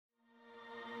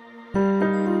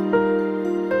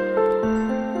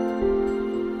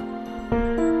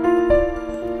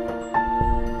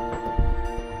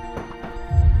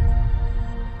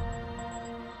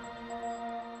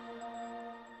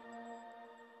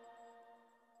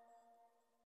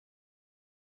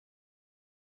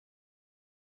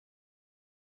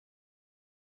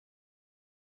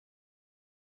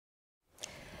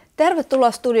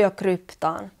Tervetuloa Studio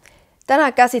Kryptaan.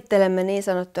 Tänään käsittelemme niin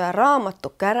sanottuja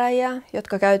Raamattukäräjiä,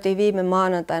 jotka käytiin viime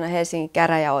maanantaina Helsingin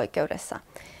käräjäoikeudessa.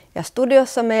 Ja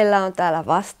studiossa meillä on täällä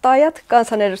vastaajat,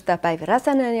 kansanedustaja Päivi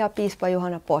Räsänen ja piispa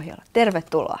Juhana Pohjola.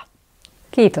 Tervetuloa.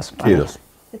 Kiitos paljon. Kiitos.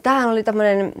 Tämähän oli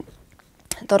tämmöinen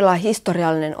todella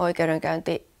historiallinen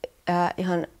oikeudenkäynti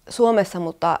ihan Suomessa,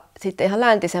 mutta sitten ihan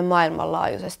läntisen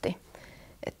maailmanlaajuisesti.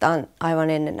 Että on aivan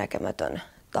ennennäkemätön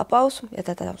tapaus ja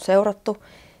tätä on seurattu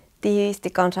tiiviisti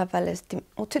kansainvälisesti,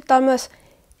 mutta sitten on myös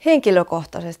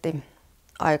henkilökohtaisesti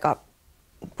aika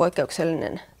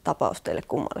poikkeuksellinen tapaus teille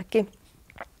kummallekin.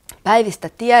 Päivistä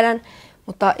tiedän,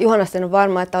 mutta Juhanasta en ole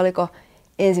varma, että oliko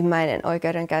ensimmäinen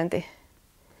oikeudenkäynti.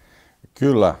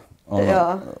 Kyllä,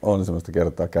 on ensimmäistä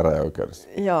kertaa käräjäoikeudessa.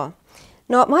 Joo.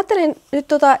 No mä ajattelin nyt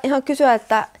ihan kysyä,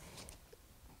 että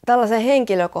tällaisen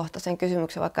henkilökohtaisen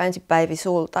kysymyksen vaikka ensin Päivi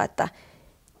sulta, että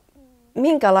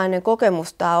minkälainen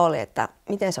kokemus tämä oli, että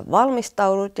miten sä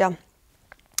valmistaudut ja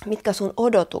mitkä sun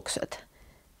odotukset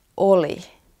oli?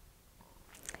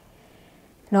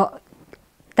 No,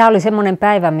 tämä oli semmoinen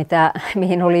päivä,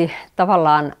 mihin oli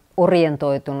tavallaan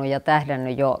orientoitunut ja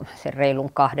tähdännyt jo sen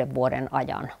reilun 2 vuoden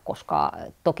ajan, koska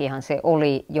tokihan se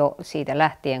oli jo siitä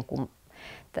lähtien, kun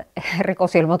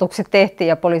rikosilmoitukset tehtiin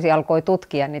ja poliisi alkoi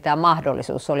tutkia, niin tämä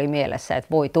mahdollisuus oli mielessä,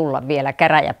 että voi tulla vielä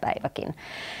käräjäpäiväkin.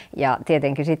 Ja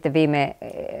tietenkin sitten viime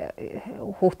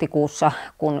huhtikuussa,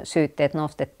 kun syytteet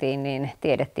nostettiin, niin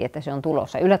tiedettiin, että se on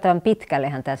tulossa. Yllättävän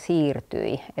pitkällehän tämä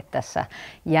siirtyi, että tässä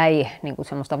jäi niin kuin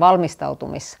semmoista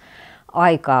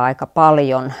valmistautumisaikaa aika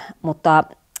paljon, mutta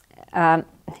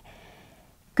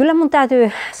kyllä mun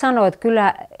täytyy sanoa, että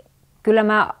kyllä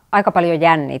mä aika paljon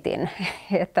jännitin,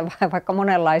 että vaikka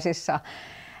monenlaisissa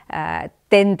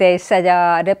tenteissä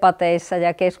ja debateissa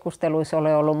ja keskusteluissa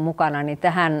olen ollut mukana, niin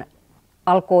tähän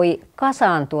alkoi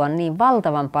kasaantua niin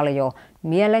valtavan paljon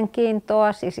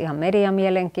mielenkiintoa, siis ihan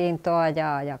mediamielenkiintoa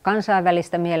ja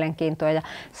kansainvälistä mielenkiintoa. Ja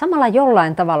samalla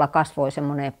jollain tavalla kasvoi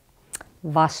semmoinen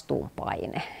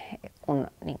vastuunpaine, kun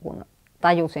niin kun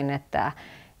tajusin, että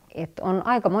on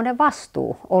aikamoinen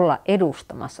vastuu olla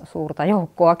edustamassa suurta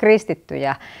joukkoa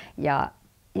kristittyjä ja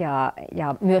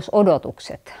myös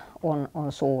odotukset on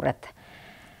suuret.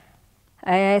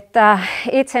 Että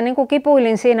itse niin kuin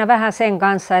kipuilin siinä vähän sen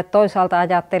kanssa, että toisaalta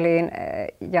ajattelin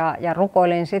ja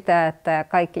rukoilin sitä, että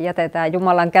kaikki jätetään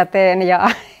Jumalan käteen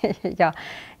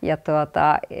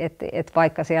et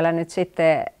vaikka siellä nyt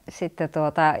sitten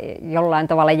jollain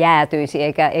tavalla jäätyisi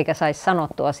eikä saisi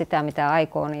sanottua sitä, mitä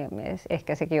aikoo, niin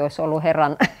ehkä sekin olisi ollut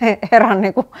Herran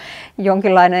niin kuin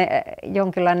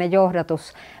jonkinlainen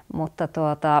johdatus, mutta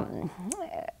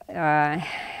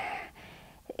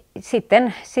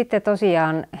sitten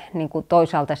tosiaan niin kuin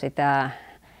toisaalta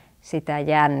sitä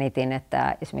jännitin,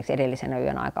 että esimerkiksi edellisenä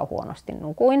yön aika huonosti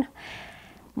nukuin,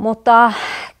 mutta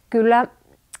kyllä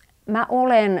mä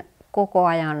olen koko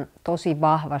ajan tosi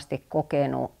vahvasti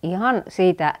kokenut ihan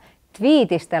siitä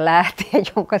twiitistä lähtien,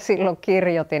 jonka silloin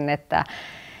kirjoitin, että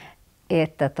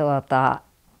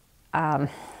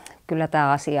kyllä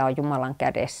tämä asia on Jumalan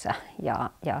kädessä ja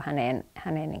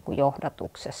hänen niin kuin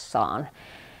johdatuksessaan,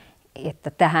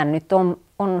 että tähän nyt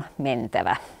on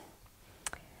mentävä.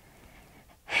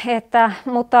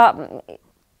 Mutta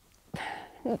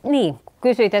niin,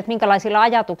 kysyit, että minkälaisilla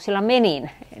ajatuksilla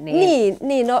menin.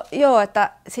 Niin, no joo, että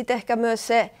sitten ehkä myös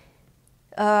se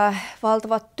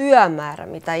valtava työmäärä,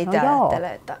 mitä itse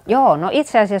ajattelee. Joo, no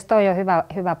itse asiassa toi on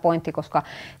hyvä pointti, koska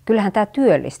kyllähän tämä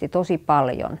työllisti tosi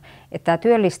paljon. Että tämä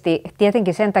työllisti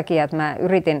tietenkin sen takia, että mä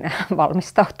yritin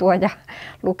valmistautua ja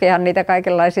lukea niitä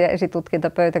kaikenlaisia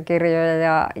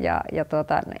esitutkintapöytäkirjoja ja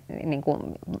niin kuin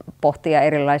pohtia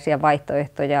erilaisia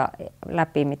vaihtoehtoja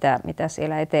läpi, mitä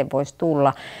siellä eteen voisi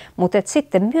tulla. Mutta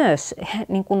sitten myös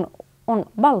niin kuin on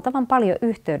valtavan paljon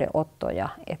yhteydenottoja,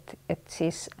 että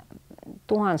siis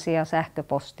tuhansia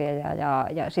sähköpostia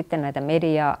ja sitten näitä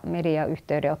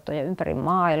mediayhteydenottoja ympäri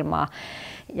maailmaa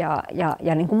ja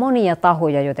niin kuin monia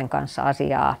tahoja, joiden kanssa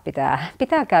asiaa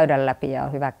pitää käydä läpi ja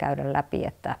on hyvä käydä läpi,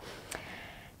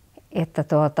 että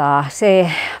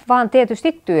se vaan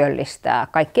tietysti työllistää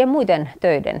kaikkien muiden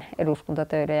töiden,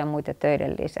 eduskuntatöiden ja muiden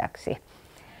töiden lisäksi.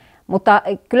 Mutta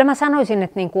kyllä mä sanoisin,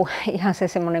 että niinku ihan se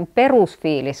semmoinen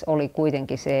perusfiilis oli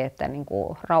kuitenkin se, että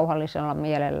niinku rauhallisella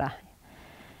mielellä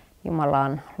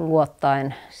Jumalaan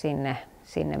luottaen sinne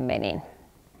menin.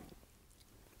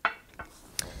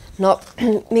 No,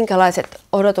 minkälaiset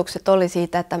odotukset oli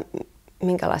siitä, että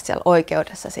minkälaista siellä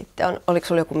oikeudessa sitten on? Oliko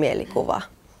sinulla joku mielikuva?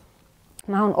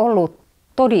 Mä oon ollut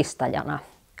todistajana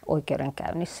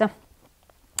oikeudenkäynnissä.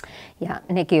 Ja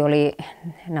nekin oli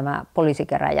nämä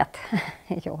poliisikäräjät,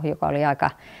 joka oli aika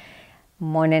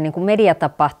moinen niin kuin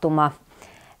mediatapahtuma.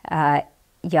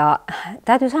 Ja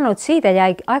täytyy sanoa, että siitä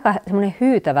jäi aika semmoinen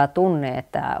hyytävä tunne,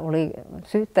 että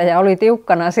syyttäjä oli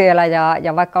tiukkana siellä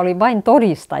ja vaikka oli vain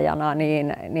todistajana,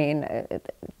 niin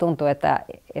tuntui, että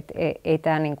ei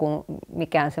tämä niin kuin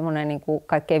mikään semmoinen niin kuin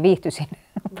kaikkein viihtyisin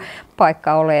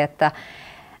paikka ole.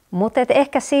 Mutta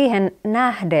ehkä siihen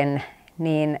nähden,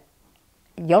 niin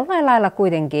jollain lailla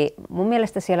kuitenkin mun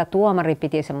mielestä siellä tuomari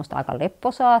piti semmoista aika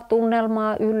lepposaa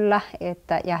tunnelmaa yllä,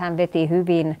 ja hän veti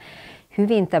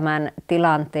hyvin tämän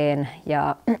tilanteen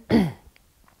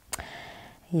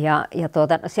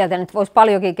sieltä nyt voisi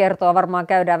paljonkin kertoa, varmaan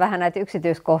käydään vähän näitä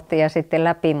yksityiskohtia sitten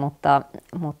läpi, mutta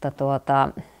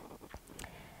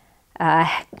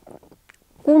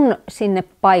kun sinne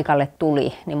paikalle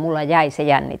tuli, niin mulla jäi se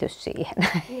jännitys siihen.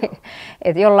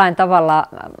 Et jollain tavalla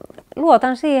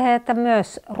luotan siihen, että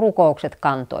myös rukoukset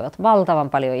kantoivat. Valtavan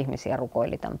paljon ihmisiä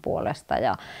rukoili tämän puolesta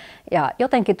ja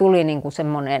jotenkin tuli niinku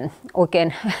semmoinen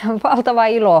oikein valtava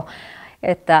ilo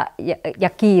ja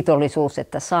kiitollisuus,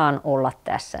 että saan olla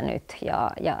tässä nyt.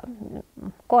 Ja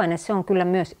koen, että se on kyllä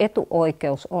myös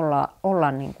etuoikeus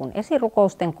olla niin kuin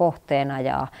esirukousten kohteena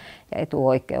ja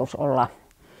etuoikeus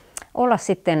olla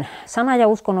sitten sana- ja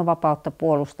uskonnonvapautta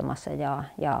puolustamassa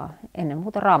ja ennen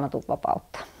muuta Raamatun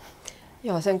vapautta.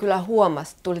 Joo, sen kyllä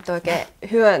huomasi. Tulit oikein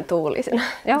hyöntuulisena.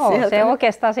 Joo, sieltä. Se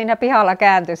oikeastaan siinä pihalla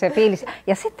kääntyi se fiilis.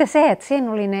 Ja sitten se, että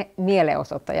siinä oli ne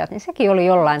mielenosoittajat, niin sekin oli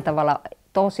jollain tavalla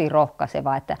tosi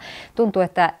rohkaiseva, että tuntuu,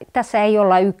 että tässä ei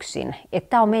olla yksin, että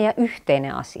tämä on meidän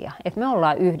yhteinen asia, että me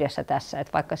ollaan yhdessä tässä,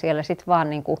 että vaikka siellä sitten vaan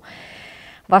niin kuin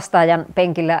vastaajan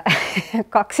penkillä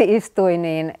kaksi istui,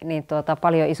 niin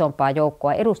paljon isompaa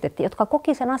joukkoa edustettiin, jotka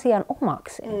koki sen asian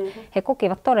omakseen. Mm-hmm. He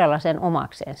kokivat todella sen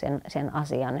omakseen, sen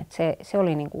asian. Että se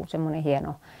oli niinku semmoinen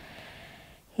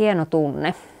hieno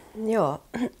tunne. Joo.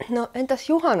 No entäs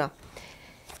Juhana?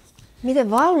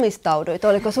 Miten valmistauduit?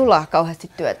 Oliko sulla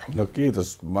kauheasti työtä? No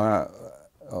kiitos. Mä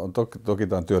toki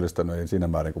tämä on työllistänyt ei siinä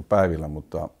määrin kuin Päivillä,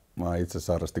 mutta mä itse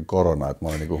sairastin koronaa, että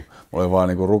mä olin vaan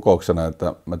niinku rukouksena,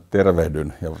 että mä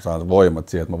tervehdyn ja saan voimat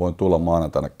siihen, että mä voin tulla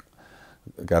maanantaina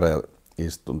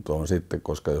käräjäistuntoon sitten,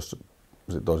 koska jos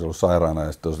sit olisi ollut sairaana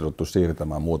ja sitten olisi jouduttu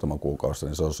siirtämään muutama kuukausi,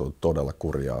 niin se olisi ollut todella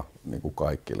kurjaa niin kuin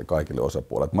kaikille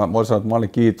osapuolille. Mä voin sanoa, että mä olin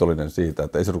kiitollinen siitä,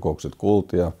 että esirukoukset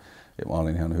kuultiin ja mä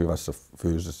olin ihan hyvässä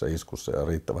fyysisessä iskussa ja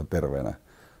riittävän terveenä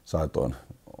saatoin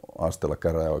astella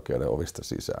käräjäoikeuden ovista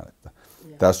sisään.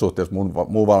 Tässä suhteessa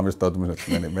muu valmistautuminen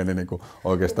meni niin kuin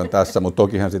oikeastaan tässä, mutta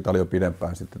tokihan sitä oli jo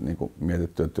pidempään sitten niin kuin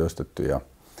mietitty ja työstetty ja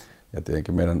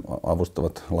tietenkin meidän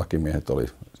avustavat lakimiehet oli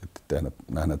sitten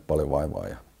nähneet paljon vaivaa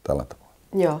ja tällä tavalla.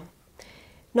 Joo.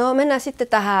 No mennään sitten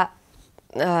tähän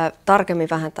tarkemmin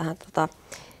vähän tähän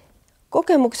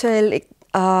kokemukseen. Eli,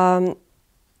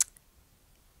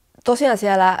 tosiaan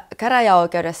siellä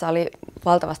käräjäoikeudessa oli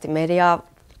valtavasti mediaa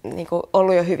niin kuin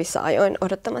ollut jo hyvissä ajoin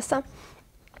odottamassa.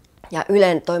 Ja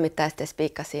Ylen toimittaja sitten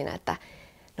spiikkasi siinä, että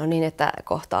no niin, että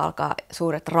kohta alkaa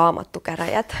suuret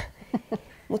raamattukäräjät.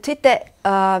 Mutta sitten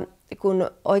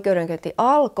kun oikeudenkäynti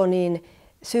alkoi, niin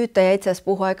syyttäjä itse asiassa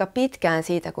puhui aika pitkään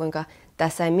siitä, kuinka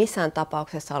tässä ei missään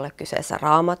tapauksessa ole kyseessä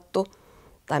raamattu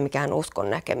tai mikään uskon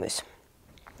näkemys.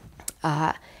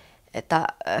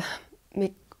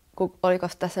 Oliko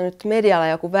tässä nyt medialla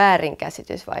joku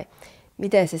väärinkäsitys vai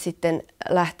miten se sitten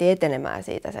lähti etenemään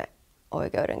siitä se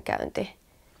oikeudenkäynti?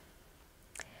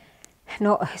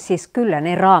 No siis kyllä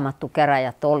ne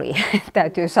raamattukäräjät oli.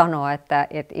 Täytyy sanoa, että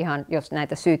ihan jos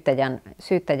näitä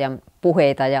syyttäjän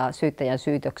puheita ja syyttäjän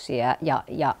syytöksiä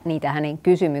ja niitä hänen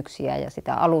kysymyksiä ja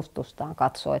sitä alustustaan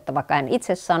katsoo, että vaikka hän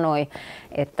itse sanoi,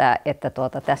 että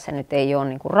tässä nyt ei ole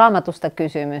niinku raamatusta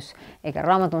kysymys eikä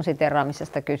raamatun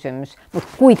siteeraamisesta kysymys, mutta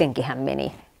kuitenkin hän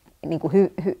meni niinku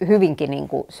hyvinkin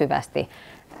niinku syvästi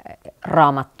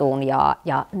raamattuun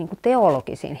ja niin kuin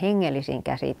teologisiin, hengellisiin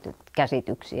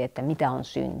käsityksiin, että mitä on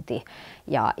synti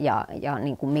ja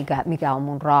niin kuin mikä on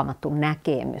mun raamatun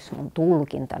näkemys, mun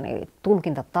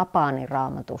tulkintatapaani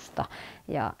raamatusta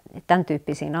ja tämän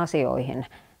tyyppisiin asioihin,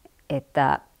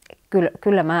 että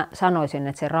kyllä mä sanoisin,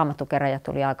 että se Raamattukäräjät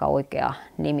oli aika oikea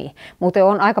nimi. Muuten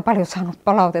olen aika paljon saanut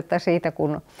palautetta siitä,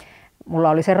 kun mulla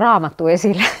oli se raamattu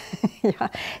esillä ja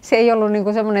se ei ollut niin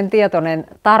kuin semmoinen tietoinen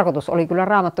tarkoitus, oli kyllä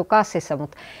raamattu kassissa,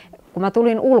 mutta kun mä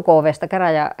tulin ulko-ovesta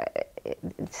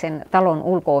sen talon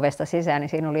ulko-ovesta sisään, niin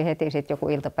siinä oli heti sitten joku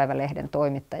iltapäivälehden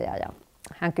toimittaja ja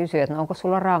hän kysyi, että no onko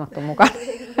sulla raamattu mukana?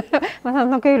 Mä sanoin,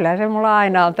 no kyllä, se mulla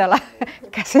aina on täällä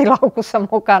käsilaukussa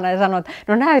mukana ja sanoin, että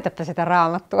no näytäpä sitä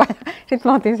raamattua.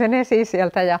 Sitten mä otin sen esiin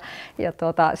sieltä ja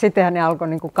sittenhän ne alkoi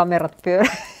niin kuin kamerat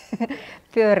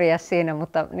pyöriä siinä,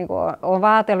 mutta niin kuin olen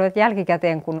ajatellut, että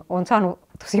jälkikäteen kun olen saanut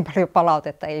tosi paljon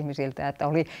palautetta ihmisiltä, että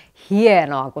oli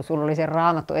hienoa, kun sulla oli se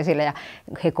Raamattu esillä ja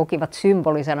he kokivat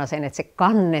symbolisena sen, että se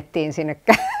kannettiin sinne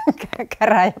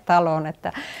käräjätaloon,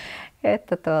 että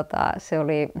se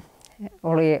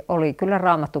oli kyllä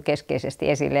Raamattu keskeisesti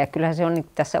esille ja kyllähän se on niin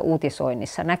tässä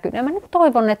uutisoinnissa näkynyt. Ja mä nyt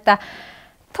toivon, että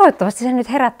toivottavasti se nyt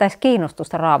herättäisi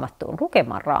kiinnostusta Raamattuun,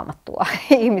 lukemaan Raamattua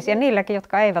ihmisiä, niilläkin,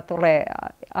 jotka eivät ole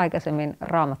aikaisemmin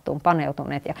Raamattuun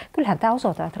paneutuneet. Ja kyllähän tämä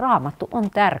osoittaa, että Raamattu on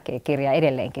tärkeä kirja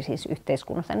edelleenkin siis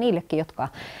yhteiskunnassa niillekin,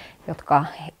 jotka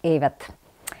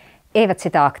eivät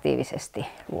sitä aktiivisesti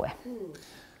lue.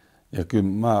 Ja kyllä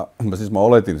mä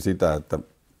oletin sitä,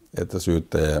 että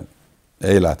syyttäjä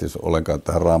ei lähtisi ollenkaan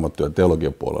tähän Raamattu- ja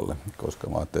teologian puolelle, koska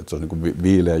mä ajattelin, että se olisi niin kuin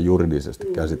viileä juridisesti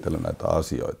käsitellyt näitä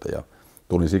asioita. Ja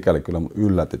tulin sikäli kyllä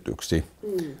yllätetyksi,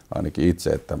 ainakin itse,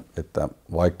 että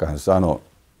vaikka hän sanoi,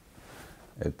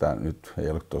 että nyt ei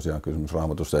ole tosiaan kysymys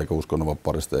Raamatussa eikä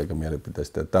uskonnonvapaudesta eikä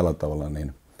mielipiteistä ja tällä tavalla,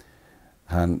 niin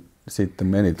hän sitten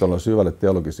meni tuolla syvälle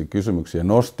teologisiin kysymyksiin ja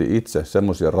nosti itse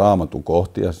semmoisia Raamatun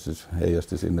kohtia, siis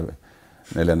heijasti sinne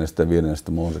 4. ja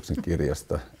 5. Mooseksen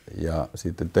kirjasta ja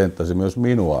sitten tenttasi myös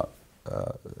minua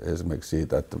esimerkiksi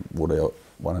siitä, että uuden ja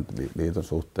vanhan liiton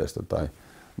suhteesta tai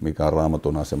mikä on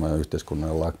Raamatun asema ja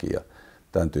yhteiskunnan laki ja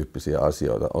tämän tyyppisiä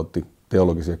asioita. Otti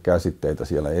teologisia käsitteitä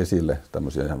siellä esille,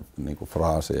 tämmöisiä niin kuin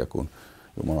fraaseja kuin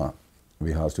Jumala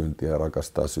vihaa syntiä ja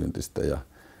rakastaa syntistä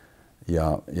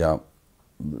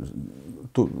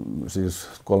siis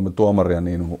 3 tuomaria,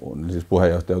 niin siis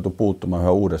puheenjohtaja joutui puuttumaan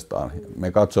yhä uudestaan.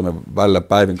 Me katsomme välillä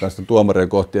Päivin kanssa tuomaria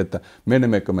kohti, että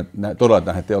menemmekö me todella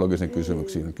tähän teologisiin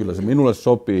kysymyksiin. Kyllä se minulle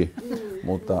sopii,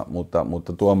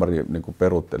 mutta tuomari niin kuin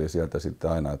perutteli sieltä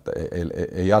sitten aina, että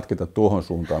ei jatketa tuohon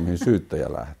suuntaan, mihin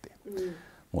syyttäjä lähti.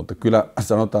 Mutta kyllä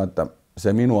sanotaan, että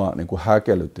se minua niin kuin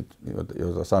häkellytti,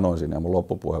 jota sanoin siinä mun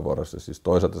loppupuheenvuorossa, siis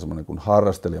toisaalta semmoinen kuin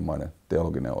harrastelijamainen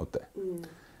teologinen ote.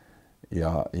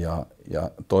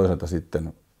 Ja toisaalta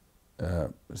sitten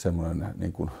semmoinen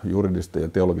niin kuin juridisten ja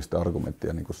teologisten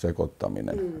argumenttien niin kuin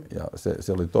sekoittaminen. Ja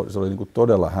se oli niin kuin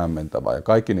todella hämmentävää. Ja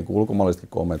kaikki niin kuin ulkomaalaisetkin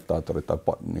kommentaattorit tai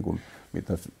niin kuin,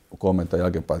 mitä kommentteja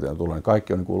jälkeenpäin tulee, niin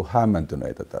kaikki on niin kuin ollut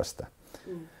hämmentyneitä tästä.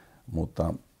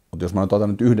 Mutta jos mä otan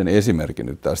nyt yhden esimerkin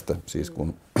nyt tästä, siis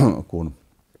kun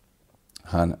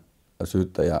hän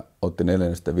syyttäjä otti 4.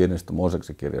 ja 5.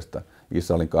 Mooseksen kirjasta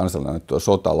Israelin kansalle annettua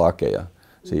sotalakeja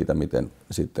siitä, miten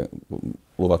sitten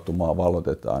luvattu maa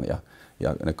vallotetaan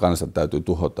ja ne kansat täytyy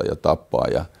tuhota ja tappaa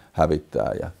ja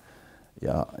hävittää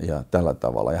ja tällä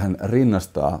tavalla. Ja hän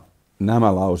rinnastaa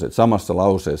nämä lauseet, samassa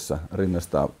lauseessa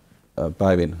rinnastaa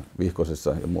Päivin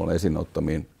vihkosessa ja muualla esiin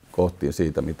ottamiin kohtiin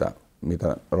siitä,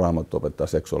 mitä Raamattu opettaa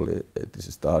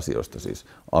seksuaalieettisistä asioista, siis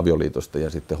avioliitosta ja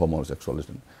sitten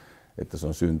homoseksuaalisen, että se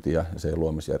on syntiä ja se ei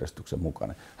luomisjärjestyksen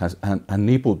mukainen. Hän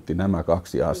niputti nämä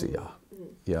 2 asiaa.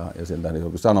 Ja sen tähden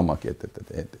joku sanomakin,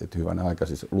 että hyvänä aika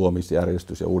siis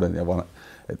luomisjärjestys ja uuden ja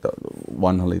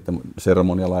vanhan liiton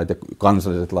seremonialait ja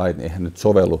kansalliset lait, niin eihän nyt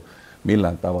sovellu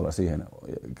millään tavalla siihen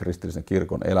kristillisen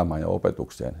kirkon elämään ja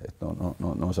opetukseen. Että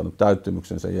ne on saanut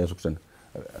täyttymyksensä Jeesuksen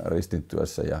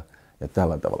ristintyössä ja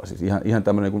tällä tavalla. Siis ihan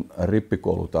tämmöinen niin kuin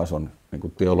rippikoulutason niin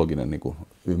kuin teologinen niin kuin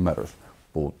ymmärrys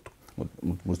puuttuu.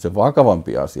 Mutta se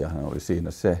vakavampi asiahan oli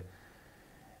siinä se,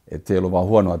 että se ei ollut vaan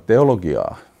huonoa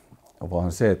teologiaa,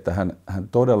 vaan se, että hän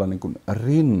todella niin kuin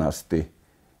rinnasti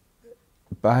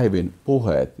Päivin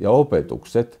puheet ja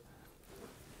opetukset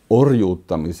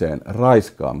orjuuttamiseen,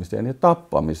 raiskaamiseen ja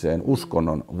tappamiseen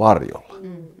uskonnon varjolla.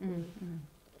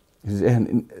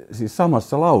 Siis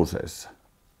samassa lauseessa.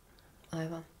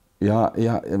 Aivan. Ja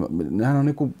hän on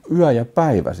niin kuin yö ja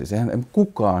päivä. Siis eihän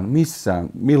kukaan missään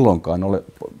milloinkaan ole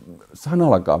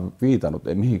sanallakaan viitannut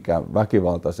ei mihinkään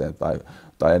väkivaltaiseen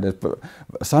tai edes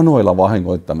sanoilla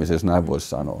vahingoittamiseen, jos näin voisi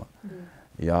sanoa.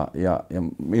 Ja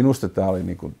minusta tämä oli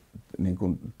niin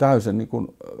kuin täysin niin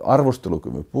kuin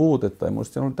arvostelukyvyn puutetta ja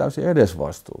minusta se oli täysin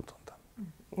edesvastuutonta.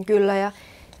 Kyllä, ja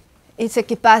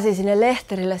itsekin pääsin sinne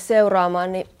lehterille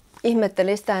seuraamaan, niin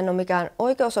ihmettelin, sitä en ole mikään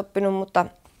oikeusoppinut, mutta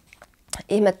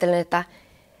ihmettelin, että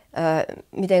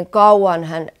miten kauan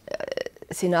hän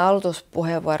siinä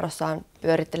aloituspuheenvuorossaan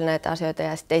pyöritteli näitä asioita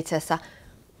ja sitten itse asiassa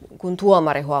kun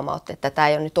tuomari huomautti, että tämä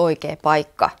ei ole nyt oikea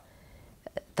paikka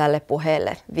tälle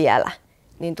puheelle vielä,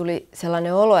 niin tuli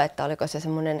sellainen olo, että oliko se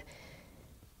semmoinen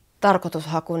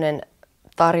tarkoitushakuinen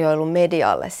tarjoilu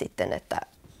medialle sitten, että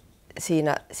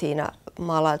siinä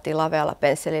maalailtiin lavealla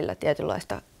pensselillä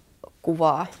tietynlaista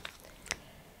kuvaa.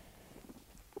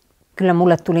 Kyllä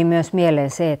mulle tuli myös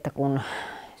mieleen se, että kun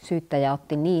syyttäjä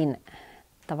otti niin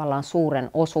tavallaan suuren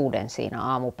osuuden siinä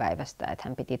aamupäivästä, että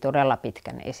hän piti todella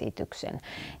pitkän esityksen.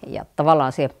 Ja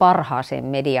tavallaan siihen parhaaseen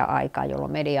media-aikaan,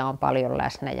 jolloin media on paljon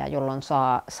läsnä ja jolloin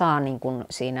saa niin kuin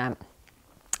siinä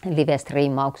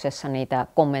live-striimauksessa niitä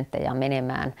kommentteja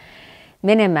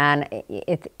menemään,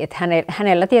 että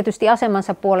hänellä tietysti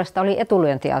asemansa puolesta oli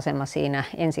etulyöntiasema siinä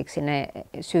ensiksi ne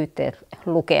syytteet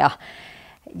lukea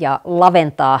ja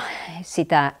laventaa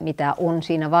sitä, mitä on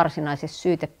siinä varsinaisessa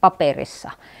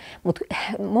syytepaperissa. Mutta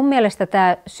mun mielestä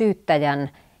tämä syyttäjän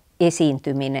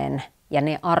esiintyminen ja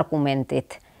ne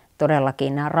argumentit,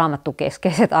 todellakin nämä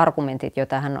raamattukeskeiset argumentit,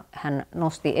 joita hän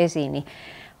nosti esiin, niin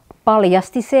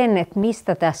paljasti sen, että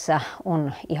mistä tässä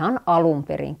on ihan alun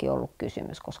perinkin ollut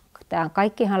kysymys, koska tämä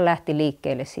kaikkihan lähti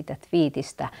liikkeelle siitä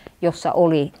twiitistä, jossa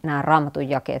oli nämä Raamatun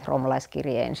jakeet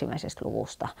roomalaiskirjeen ensimmäisestä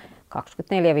luvusta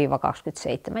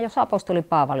 24-27, jossa apostoli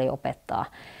Paavali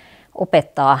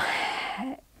opettaa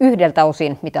yhdeltä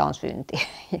osin, mitä on synti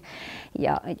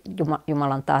ja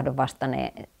Jumalan tahdon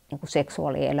vastainen niin kuin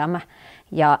seksuaalielämä.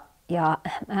 Ja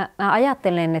mä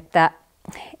ajattelen, että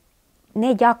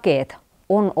ne jakeet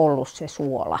on ollut se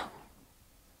suola,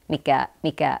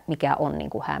 mikä on niin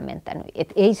kuin hämmentänyt.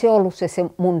 Et ei se ollut se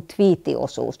mun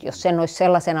twiittiosuus. Jos sen olisi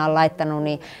sellaisenaan laittanut,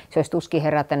 niin se olisi tuskin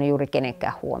herättänyt juuri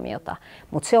kenenkään huomiota.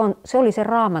 Mutta se oli se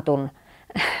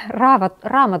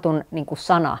raamatun niin kuin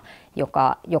sana,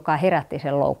 joka herätti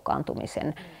sen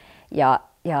loukkaantumisen. Ja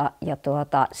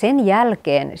sen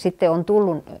jälkeen sitten on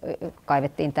tullut,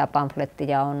 kaivettiin tämä pamfletti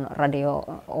ja on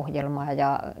radio-ohjelma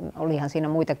ja olihan siinä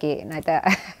muitakin näitä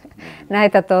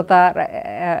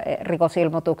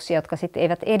rikosilmoituksia, jotka sitten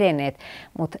eivät edenneet.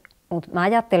 Mutta mä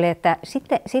ajattelen, että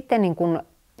sitten niin kun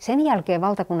sen jälkeen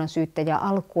valtakunnan syyttäjä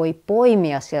alkoi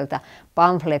poimia sieltä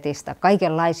pamfletista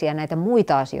kaikenlaisia näitä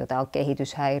muita asioita,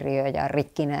 kehityshäiriö ja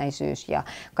rikkinäisyys ja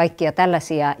kaikkia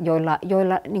tällaisia,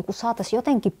 joilla niin kuin saataisiin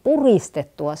jotenkin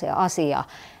puristettua se asia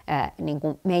niin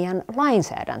kuin meidän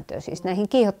lainsäädäntöön, siis näihin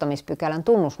kiihottamispykälän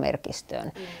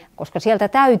tunnusmerkistöön, koska sieltä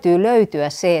täytyy löytyä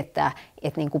se, että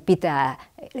niin kuin pitää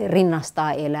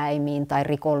rinnastaa eläimiin tai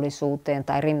rikollisuuteen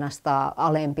tai rinnastaa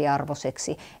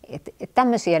alempiarvoiseksi. Että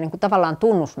tämmöisiä niin kuin tavallaan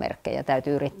tunnusmerkkejä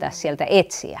täytyy yrittää sieltä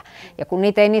etsiä. Ja kun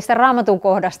niitä ei niistä Raamatun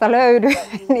kohdasta löydy,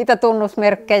 niitä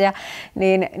tunnusmerkkejä,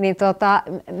 niin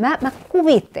mä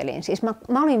kuvittelin, siis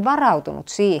mä olin varautunut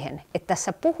siihen, että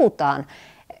tässä puhutaan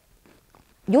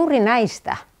juuri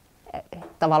näistä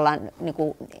tavallaan niin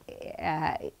kuin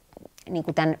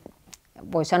tämän,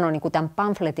 voi sanoa niin kuin tämän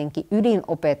pamfletinkin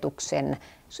ydinopetuksen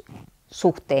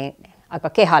suhteen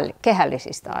aika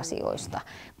kehällisistä asioista,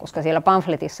 koska siellä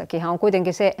pamfletissakin on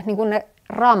kuitenkin se niin kuin ne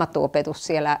raamattuopetus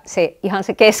siellä, ihan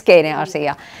se keskeinen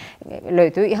asia.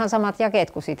 Löytyy ihan samat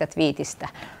jakeet kuin siitä twiitistä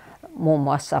muun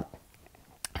muassa.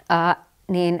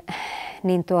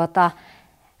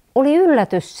 Oli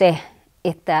yllätys se,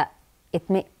 että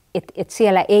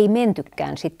siellä ei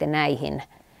mentykään sitten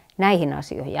näihin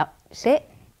asioihin. Ja se,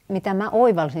 mitä mä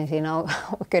oivalsin siinä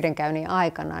oikeudenkäynnin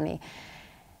aikana,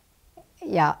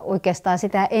 ja oikeastaan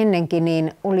sitä ennenkin,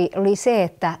 niin oli se,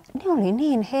 että ne oli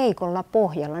niin heikolla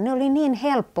pohjalla, ne oli niin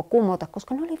helppo kumota,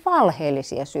 koska ne oli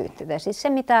valheellisia syytteitä. Siis se,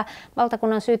 mitä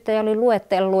valtakunnan syyttäjä oli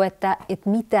luetellut, että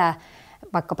mitä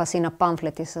vaikkapa siinä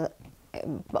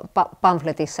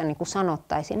pamfletissa niin kuin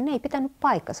sanottaisiin, ne ei pitänyt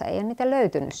paikkansa, ei niitä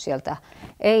löytynyt sieltä,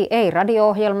 ei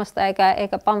radio-ohjelmasta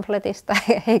eikä pamfletista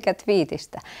eikä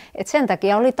twiitistä. Et sen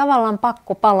takia oli tavallaan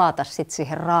pakko palata sit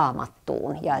siihen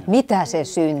Raamattuun ja että mitä se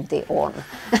synti on.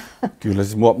 Kyllä,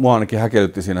 siis mua ainakin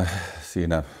häkellytti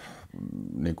siinä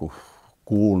niin kuin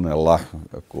kuunnella,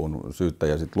 kun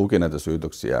syyttäjä sitten luki näitä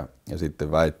syytöksiä ja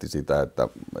sitten väitti sitä, että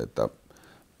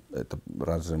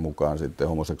Räsäsen mukaan sitten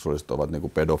homoseksuaaliset ovat niin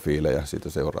kuin pedofiileja, siitä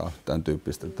seuraa tämän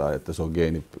tyyppistä, tai että se on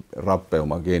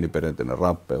geeniperinteinen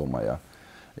rappeuma ja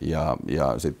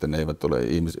sitten ne eivät ole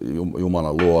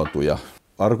Jumalan luotuja.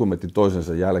 Argumentti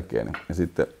toisensa jälkeen ja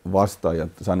sitten vastaaja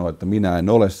sanoi, että minä en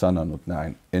ole sanonut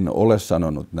näin, en ole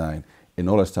sanonut näin, en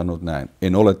ole sanonut näin,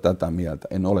 en ole tätä mieltä,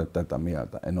 en ole tätä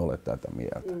mieltä, en ole tätä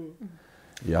mieltä.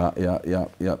 Ja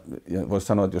voisi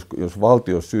sanoa, että jos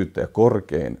valtiosyyttäjä,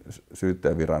 korkein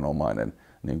syyttäjäviranomainen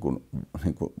niin kuin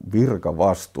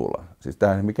virkavastuulla, siis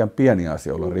tämä ei mikään pieni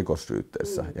asia olla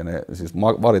rikossyytteessä, ja ne siis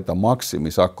valitaan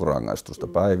maksimisakkorangaistusta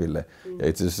Päiville, ja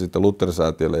itse asiassa sitten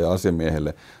Luthersäätiölle ja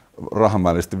asiamiehelle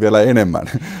rahamääräisesti vielä enemmän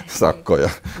sakkoja,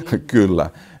 kyllä,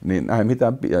 niin näin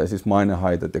mitään, siis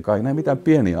mainehaitat ja kaikki, näin mitään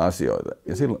pieniä asioita,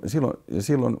 ja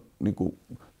silloin niin kuin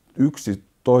yksi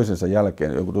toisensa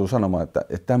jälkeen joku tuli sanomaan, että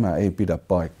tämä ei pidä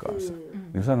paikkaansa.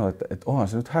 Niin sanoi, että onhan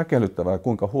se nyt häkellyttävää,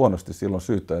 kuinka huonosti silloin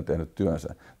syyttäjä tehnyt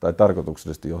työnsä tai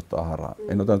tarkoituksellisesti johtaa harhaan.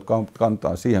 En ota nyt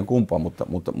kantaa siihen kumpaan,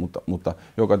 mutta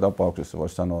joka tapauksessa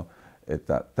voisi sanoa,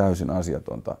 että täysin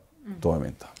asiatonta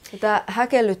toimintaa. Tämä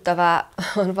häkellyttävää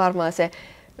on varmaan se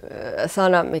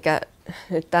sana, mikä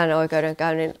nyt tämän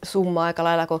oikeudenkäynnin summaa aika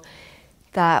lailla, kun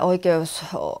tämä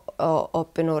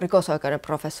oikeusoppinut rikosoikeuden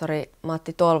professori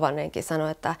Matti Tolvanenkin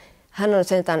sanoi, että hän on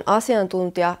sentään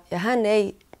asiantuntija ja hän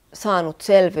ei saanut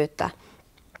selvyyttä,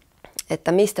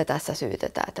 että mistä tässä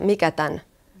syytetään, että mikä tämän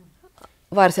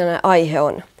varsinainen aihe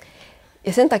on.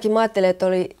 Ja sen takia mä ajattelin, että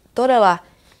oli todella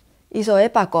iso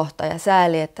epäkohta ja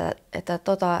sääli, että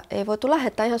ei voitu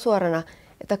lähettää ihan suorana,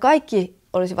 että kaikki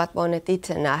olisivat voineet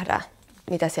itse nähdä,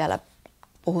 mitä siellä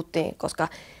puhuttiin, koska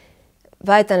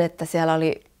väitän, että siellä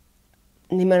oli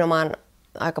nimenomaan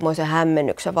aikamoisen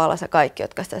hämmennyksen vallassa kaikki,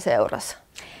 jotka sitä seurasi.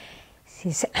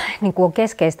 Siis niin kuin on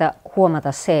keskeistä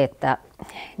huomata se, että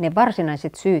ne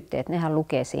varsinaiset syytteet, nehän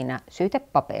lukee siinä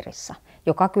syytepaperissa,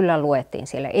 joka kyllä luettiin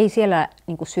siellä. Ei siellä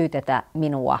niin kuin syytetä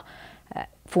minua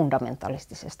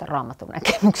fundamentalistisesta raamatun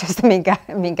näkemyksestä,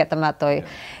 minkä tämä toi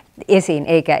esiin,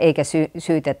 eikä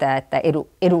syytetä, että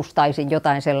edustaisin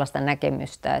jotain sellaista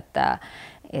näkemystä, että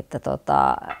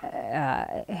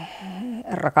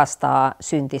rakastaa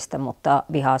syntistä, mutta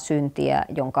vihaa syntiä,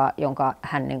 jonka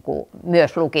hän niin kuin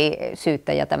myös luki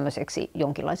syyttäjä tämmöiseksi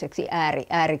jonkinlaiseksi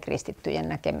äärikristittyjen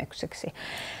näkemykseksi.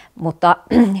 Mutta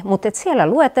et siellä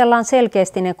luetellaan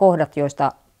selkeästi ne kohdat,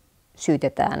 joista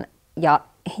syytetään.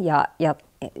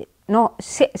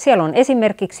 Siellä on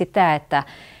esimerkiksi tämä, että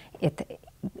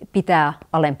pitää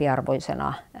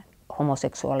alempiarvoisena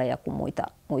homoseksuaaleja kuin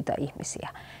muita ihmisiä.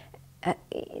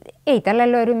 Ei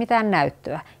tälle löydy mitään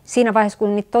näyttöä. Siinä vaiheessa,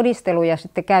 kun niitä todisteluja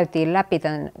sitten käytiin läpi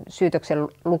tämän syytöksen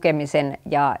lukemisen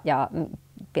ja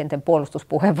pienten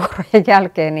puolustuspuheenvuorojen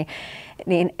jälkeen,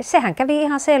 niin sehän kävi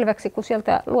ihan selväksi, kun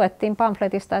sieltä luettiin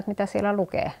pamfletista, että mitä siellä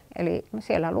lukee. Eli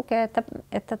siellä lukee,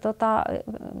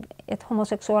 että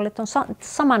homoseksuaalit on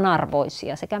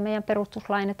samanarvoisia sekä meidän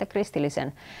perustuslain että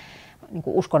kristillisen niin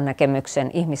kuin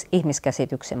uskonnäkemyksen,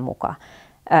 ihmiskäsityksen mukaan.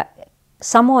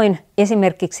 Samoin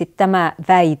esimerkiksi tämä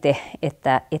väite,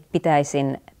 että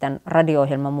pitäisin tämän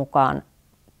radio-ohjelman mukaan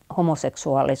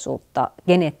homoseksuaalisuutta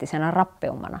geneettisenä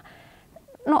rappeumana.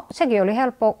 No sekin oli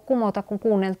helppo kumota, kun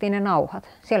kuunneltiin ne nauhat.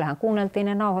 Siellähän kuunneltiin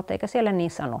ne nauhat, eikä siellä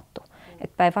niin sanottu.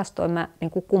 Et päinvastoin mä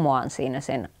niin kuin kumoan siinä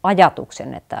sen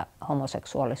ajatuksen, että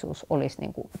homoseksuaalisuus olisi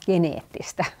niin kuin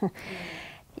geneettistä.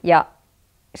 Ja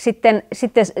sitten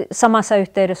samassa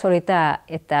yhteydessä oli tämä,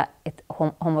 että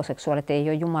homoseksuaalit ei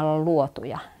ole Jumalan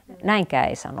luotuja. Näinkään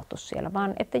ei sanottu siellä,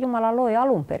 vaan että Jumala loi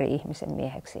alun perin ihmisen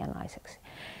mieheksi ja naiseksi.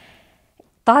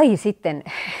 Tai sitten,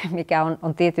 mikä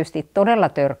on tietysti todella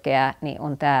törkeää, niin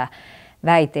on tämä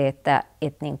väite, että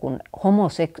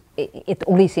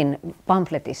olisin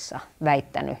pamfletissa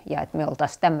väittänyt ja että me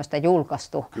oltaisiin tämmöistä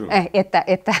julkaistu,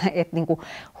 että niin kuin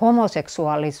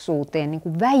homoseksuaalisuuteen niin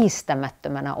kuin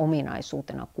väistämättömänä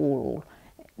ominaisuutena kuuluu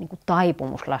niin kuin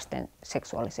taipumus lasten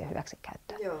seksuaaliseen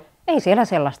hyväksikäyttöön. Joo. Ei siellä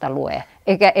sellaista lue,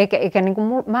 eikä niin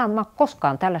kuin mä en ole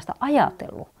koskaan tällaista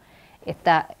ajatellut,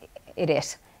 että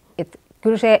edes.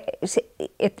 Kyllä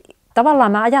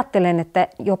tavallaan mä ajattelen, että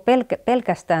jo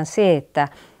pelkästään se, että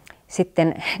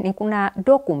sitten niin kun nämä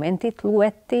dokumentit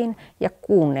luettiin ja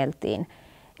kuunneltiin,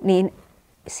 niin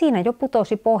siinä jo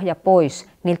putosi pohja pois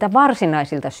niiltä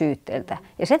varsinaisilta syytteiltä.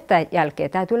 Ja sen jälkeen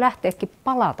täytyy lähteäkin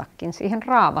palatakin siihen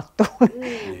Raamattuun,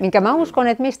 minkä mä uskon,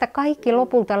 että mistä kaikki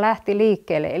lopulta lähti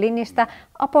liikkeelle. Eli niistä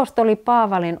apostoli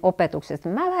Paavalin opetuksista.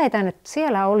 Mä väitän, että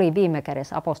siellä oli viime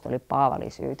kädessä apostoli Paavali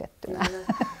syytettynä.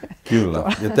 Kyllä,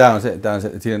 ja tämä on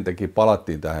se, siinä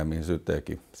palattiin tähän, mihin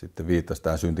syyttäjäkin sitten viittasi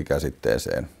tähän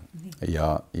syntikäsitteeseen.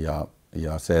 Ja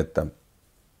se,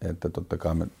 että totta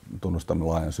kai me tunnustamme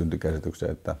laajan syntikäsityksen,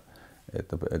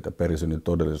 että perisynnin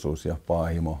todellisuus ja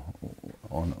paahimo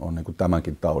on niin kuin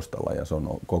tämänkin taustalla, ja se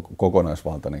on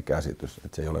kokonaisvaltainen käsitys,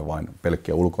 että se ei ole vain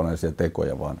pelkkiä ulkonaisia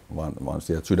tekoja, vaan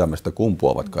sieltä sydämestä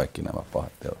kumpuavat kaikki nämä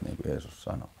pahat teot, niin kuin Jeesus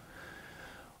sanoi.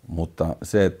 Mutta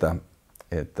se,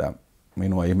 että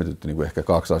minua ihmetytti niin kuin ehkä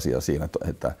kaksi asiaa siinä,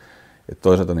 että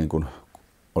toisaalta niin kuin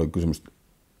oli kysymys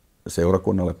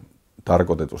seurakunnalle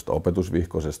tarkoitetusta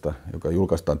opetusvihkosesta, joka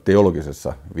julkaistaan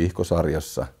teologisessa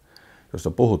vihkosarjassa,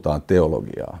 jossa puhutaan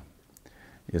teologiaa.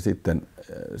 Ja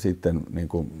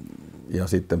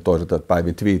sitten toisaalta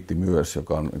Päivin twiitti myös,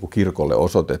 joka on niin kuin kirkolle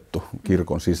osoitettu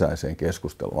kirkon sisäiseen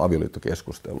keskusteluun,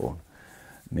 avioliittokeskusteluun.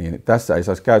 Niin tässä ei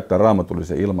saisi käyttää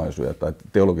raamatullisia ilmaisuja tai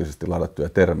teologisesti ladattuja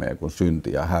termejä kuin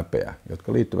synti ja häpeä,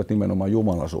 jotka liittyvät nimenomaan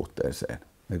Jumalan suhteeseen.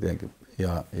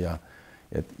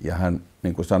 Ja hän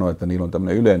niin kuin sanoi, että niillä on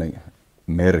tämmöinen yleinen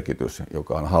merkitys,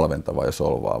 joka on halventava ja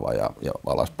solvaava ja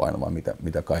alaspainava,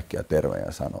 mitä kaikkia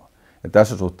termejä sanoo. Ja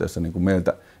tässä suhteessa niin kuin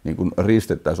meiltä niin kuin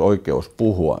riistettäisiin oikeus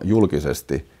puhua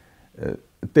julkisesti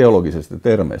teologisista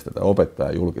termeistä tai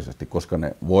opettaa julkisesti, koska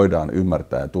ne voidaan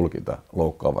ymmärtää ja tulkita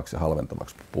loukkaavaksi ja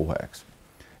halventavaksi puheeksi.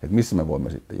 Että missä me voimme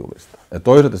sitten julistaa. Ja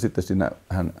toisaalta sitten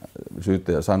hän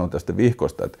syyttäjä sanoi tästä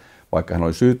vihkosta, että vaikka hän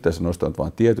oli syytteessä nostanut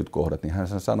vain tietyt kohdat, niin hän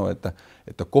sanoi,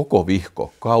 että koko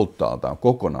vihko kauttaaltaan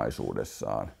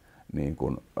kokonaisuudessaan niin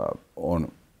kuin, on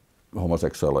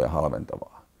homoseksuaalia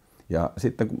halventavaa. Ja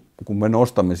sitten kun me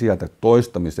nostamme sieltä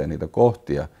toistamiseen niitä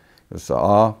kohtia, jossa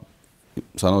A,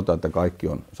 sanotaan, että kaikki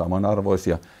on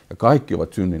samanarvoisia ja kaikki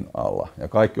ovat synnin alla ja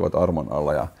kaikki ovat armon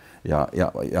alla ja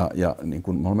niin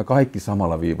kuin me olemme kaikki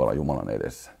samalla viivalla Jumalan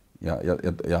edessä.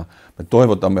 Ja me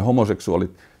toivotamme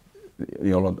homoseksuaalit,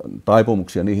 joilla on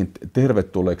taipumuksia niihin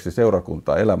tervetulleeksi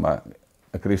seurakuntaa elämään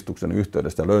Kristuksen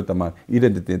yhteydestä löytämään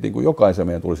identiteetin, kun jokaisen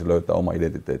meidän tulisi löytää oma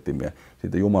identiteettimme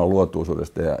siitä Jumalan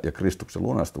luotuisuudesta ja Kristuksen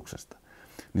lunastuksesta.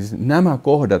 Niin siis nämä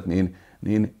kohdat,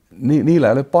 niillä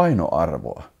ei ole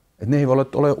painoarvoa. Että ne ei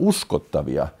ole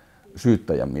uskottavia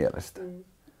syyttäjän mielestä.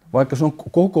 Vaikka se on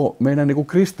koko meidän niin kuin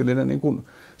kristillinen niin kuin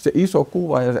se iso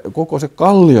kuva ja koko se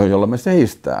kallio, jolla me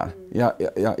seistään. Ja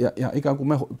ikään kuin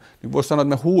me niin voisi sanoa,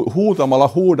 että me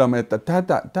huutamalla huudamme, että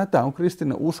tätä on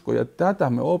kristillinen usko ja tätä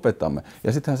me opetamme.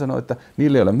 Ja sitten hän sanoi, että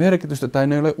niillä ei ole merkitystä tai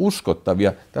ne ei ole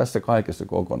uskottavia tässä kaikessa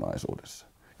kokonaisuudessa.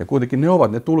 Ja kuitenkin ne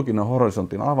ovat ne tulkinnan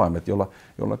horisontin avaimet,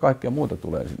 jolla kaikkea muuta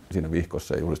tulee siinä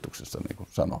vihkossa ja julistuksessa, niin kuin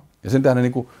sanoo. Ja sen tähden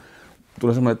niin kuin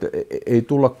tulee semmoinen, että ei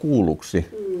tulla kuulluksi.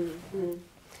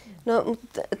 No,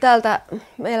 mutta täältä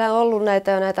meillä on ollut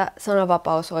näitä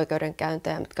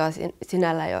sananvapausoikeudenkäyntejä, mitkä on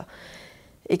sinällään jo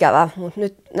ikävää, mutta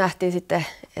nyt nähtiin sitten,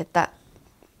 että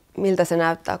miltä se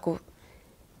näyttää, kun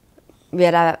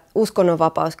viedään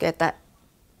uskonnonvapauskin, että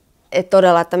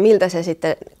todella, että miltä se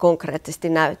sitten konkreettisesti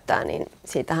näyttää, niin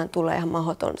siitähän tulee ihan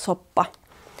mahdoton soppa.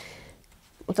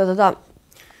 Mutta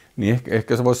niin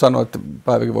ehkä se voisi sanoa, että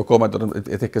Päivikin voi kommentoida,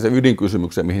 että ehkä se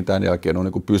ydinkysymyksen, mihin tämän jälkeen on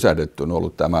niin kuin pysähdetty, on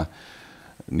ollut tämä,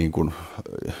 niin kuin,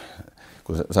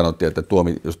 kun sanottiin, että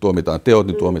jos tuomitaan teot,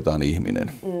 niin tuomitaan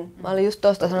ihminen. Mä olin just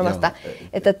tuosta sanomasta,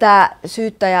 että tämä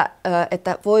syyttäjä,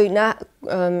 että voi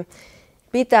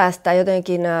pitää sitä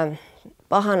jotenkin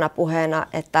pahana puheena,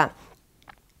 että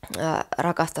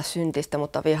rakasta syntistä,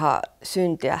 mutta vihaa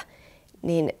syntiä,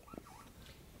 niin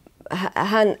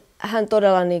hän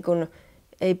todella niin kuin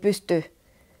ei pysty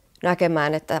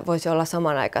näkemään, että voisi olla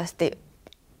samanaikaisesti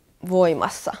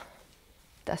voimassa.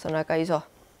 Tässä on aika iso.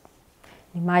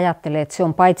 Niin mä ajattelen, että se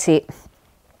on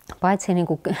paitsi niin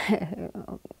kuin,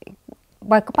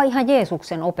 vaikkapa ihan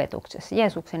Jeesuksen opetuksessa,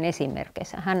 Jeesuksen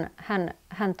esimerkeissä.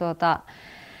 Hän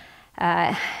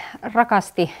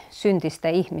rakasti syntistä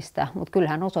ihmistä, mutta kyllä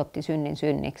hän osoitti synnin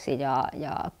synniksi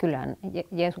ja kyllähän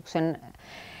Jeesuksen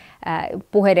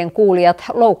puheiden kuulijat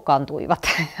loukkaantuivat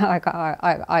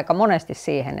aika monesti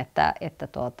siihen, että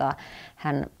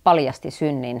hän paljasti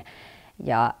synnin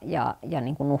ja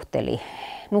niin kuin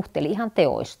nuhteli ihan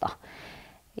teoista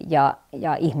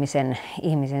ja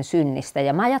ihmisen synnistä.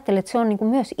 Ja mä ajattelen, että se on niin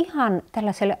kuin myös ihan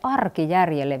tällaiselle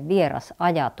arkijärjelle vieras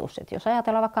ajatus. Että jos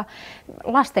ajatellaan vaikka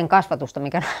lasten kasvatusta,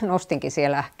 mikä nostinkin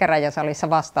siellä käräjäsalissa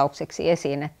vastaukseksi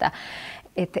esiin, että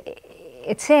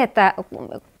se, että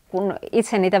kun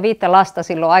itse niitä 5 lasta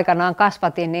silloin aikanaan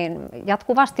kasvatin, niin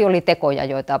jatkuvasti oli tekoja,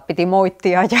 joita piti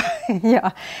moittia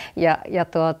ja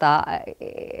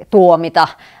tuomita,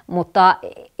 mutta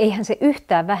eihän se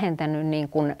yhtään vähentänyt niin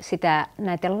kuin sitä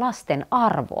näiden lasten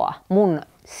arvoa mun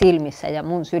silmissä ja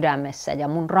mun sydämessä ja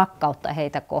mun rakkautta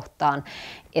heitä kohtaan.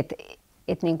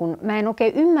 Niin kun, mä en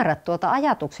oikein ymmärrä tuota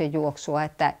ajatuksen juoksua,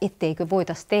 että etteikö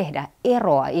voitaisiin tehdä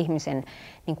eroa ihmisen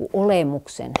niin kuin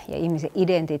olemuksen ja ihmisen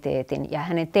identiteetin ja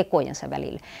hänen tekojensa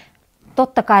välillä.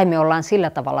 Totta kai me ollaan sillä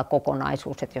tavalla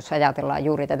kokonaisuus, että jos ajatellaan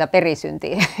juuri tätä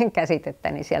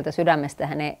perisynti-käsitettä, niin sieltä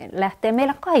sydämestä ne lähtee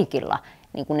meillä kaikilla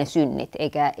niin kuin ne synnit,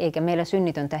 eikä meillä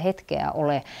synnitöntä hetkeä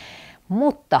ole.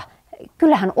 Mutta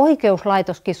kyllähän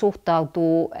oikeuslaitoskin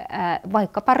suhtautuu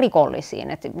vaikkapa rikollisiin.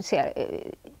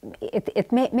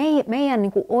 Meidän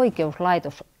niin kuin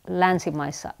oikeuslaitos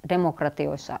länsimaissa,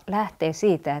 demokratioissa lähtee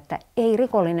siitä, että ei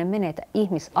rikollinen menetä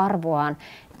ihmisarvoaan,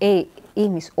 ei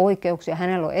ihmisoikeuksia.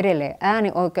 Hänellä on edelleen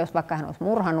äänioikeus, vaikka hän olisi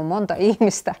murhannut monta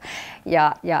ihmistä,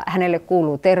 ja hänelle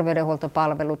kuuluu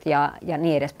terveydenhuoltopalvelut ja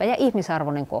niin edespäin, ja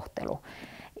ihmisarvoinen kohtelu.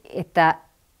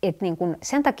 Niin kuin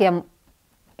sen takia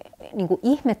niin kuin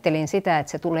ihmettelin sitä,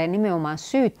 että se tulee nimenomaan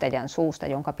syyttäjän suusta,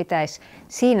 jonka pitäisi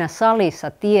siinä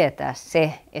salissa tietää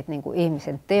se, että niin kuin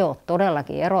ihmisen teot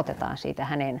todellakin erotetaan siitä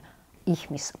hänen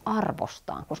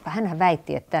ihmisarvostaan, koska hän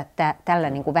väitti, että tällä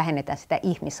niin kuin vähennetään sitä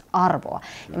ihmisarvoa.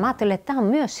 Ja mä ajattelen, että tämä on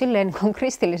myös silleen niin kuin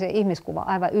kristillisen ihmiskuva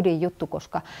aivan ydinjuttu,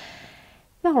 koska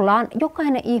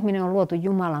jokainen ihminen on luotu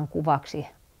Jumalan kuvaksi,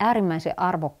 äärimmäisen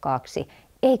arvokkaaksi,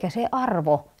 eikä se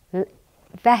arvo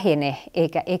vähene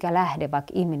eikä lähde,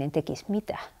 vaikka ihminen tekisi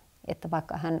mitä. Että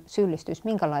vaikka hän syyllistyisi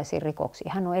minkälaisiin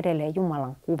rikoksiin, hän on edelleen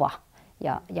Jumalan kuva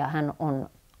ja hän on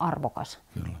arvokas.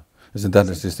 Kyllä. Ja sen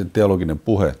tähden siis se teologinen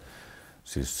puhe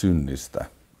siis synnistä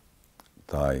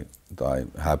tai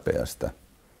häpeästä,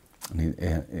 niin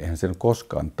eihän sen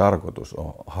koskaan tarkoitus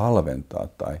ole halventaa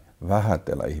tai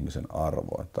vähätellä ihmisen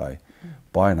arvoa tai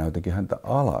painaa jotenkin häntä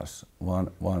alas,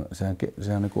 vaan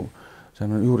sehän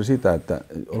on juuri sitä, että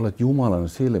olet Jumalan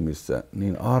silmissä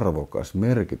niin arvokas,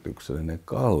 merkityksellinen,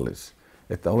 kallis,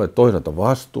 että olet toisaalta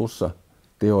vastuussa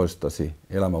teoistasi,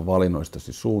 elämän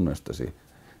valinnoistasi, suunnastasi.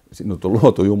 Sinut on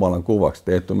luotu Jumalan kuvaksi,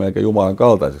 tehty melkein Jumalan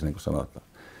kaltaiseksi, niin kuin sanotaan.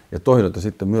 Ja toisaalta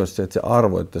sitten myös se, että se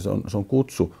arvo, että se on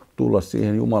kutsu tulla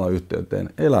siihen Jumalan yhteyteen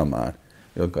elämään,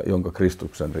 jonka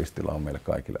Kristuksen ristillä on meille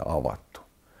kaikille avattu.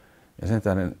 Ja sen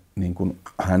tähden niin kuin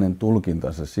hänen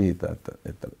tulkintansa siitä,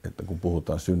 että kun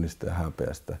puhutaan synnistä ja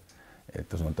häpeästä,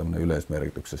 että se on tämmöinen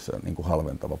yleismerkityksessä niin kuin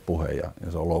halventava puhe ja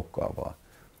se on loukkaavaa,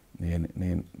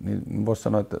 niin voisi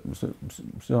sanoa, että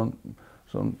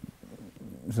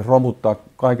se romuttaa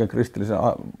kaiken kristillisen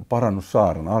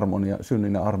parannussaaren, armon ja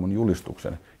synnin ja armon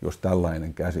julistuksen, jos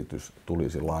tällainen käsitys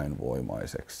tulisi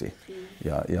lainvoimaiseksi.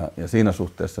 Ja siinä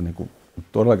suhteessa niin kuin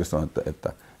todellakin sanon,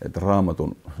 että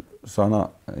Raamatun sana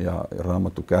ja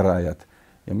Raamattukäräjät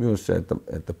ja myös se,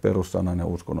 että perussanan ja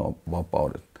uskonnon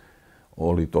vapaudet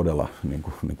oli todella niin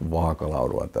kuin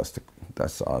vaakalaudalla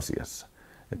tässä asiassa.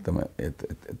 Että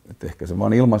ehkä se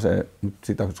vaan ilmaisee nyt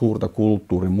sitä suurta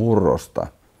kulttuurimurrosta,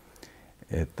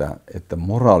 että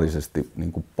moraalisesti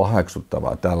niin kuin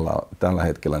paheksuttavaa tällä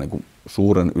hetkellä niin kuin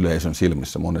suuren yleisön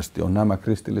silmissä monesti on nämä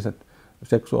kristilliset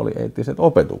seksuaalieettiset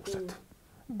opetukset.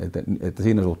 Että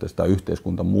siinä suhteessa tämä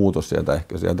yhteiskuntamuutos sieltä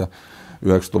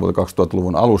 90-luvun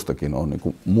 2000-luvun alustakin on niin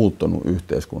kuin muuttunut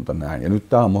yhteiskunta näin. Ja nyt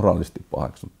tämä on moraalisesti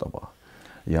paheksuttavaa.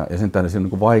 Ja sen tähden on niin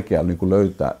kuin vaikea niin kuin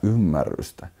löytää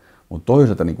ymmärrystä. Mutta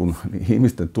toisaalta niin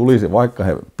ihmisten tulisi, vaikka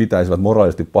he pitäisivät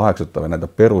moraalisesti paheksuttavia näitä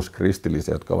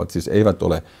peruskristillisiä, jotka ovat siis eivät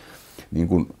ole niin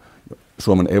kuin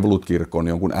Suomen Evolut-kirkon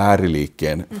jonkun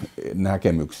ääriliikkeen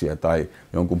näkemyksiä tai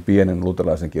jonkun pienen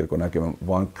luterilaisen kirkon näkemyksiä,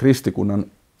 vaan kristikunnan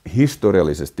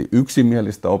historiallisesti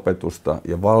yksimielistä opetusta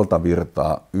ja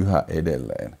valtavirtaa yhä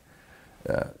edelleen,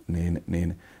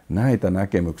 niin näitä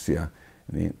näkemyksiä,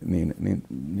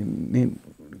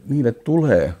 niille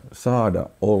tulee saada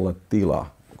olla tila,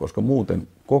 koska muuten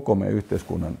koko meidän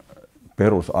yhteiskunnan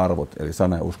perusarvot, eli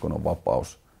sana- ja uskonnon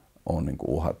vapaus, on niin kuin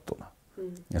uhattuna.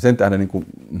 Ja sen tähden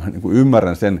niin kuin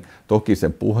ymmärrän toki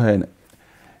sen puheen,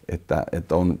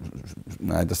 että on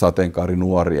näitä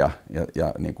sateenkaarinuoria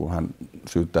ja niin kuin hän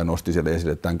syyttäjä nosti siellä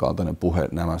esille, että tämän kaltainen puhe,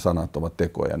 nämä sanat ovat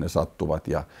tekoja, ne sattuvat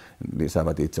ja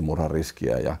lisäävät itsemurhan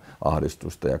riskiä ja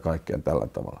ahdistusta ja kaikkea tällä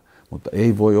tavalla. Mutta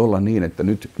ei voi olla niin, että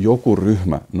nyt joku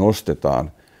ryhmä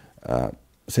nostetaan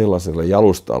sellaiselle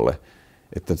jalustalle,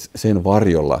 että sen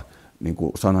varjolla niin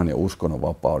kuin sanan ja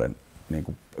uskonnonvapauden niin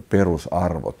kuin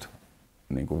perusarvot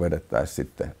niin kuin vedettäisiin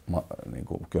sitten niin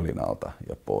kuin kölin alta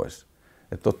ja pois.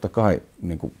 Että totta kai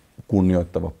niin kuin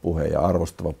kunnioittava puhe ja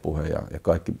arvostava puhe ja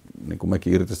kaikki, niin kuin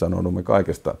mekin irtisanoudumme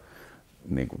kaikesta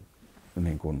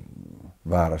niin kuin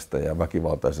väärästä ja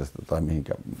väkivaltaisesta tai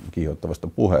mihinkään kiihottavasta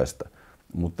puheesta,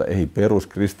 mutta ei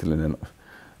peruskristillinen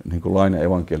niin kuin lain ja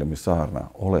evankeliumin saarna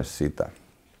ole sitä.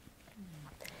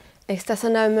 Eikö tässä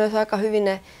näy myös aika hyvin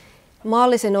ne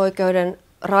maallisen oikeuden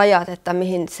rajat, että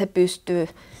mihin se pystyy,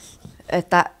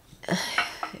 että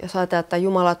jos ajatellaan, että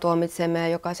Jumala tuomitsee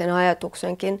meidän jokaisen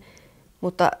ajatuksenkin,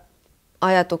 mutta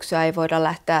ajatuksia ei voida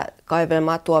lähteä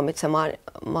kaivelemaan tuomitsemaan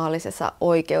maallisessa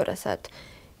oikeudessa. Että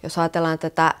jos ajatellaan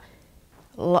tätä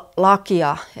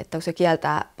lakia, että kun se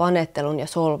kieltää panettelun ja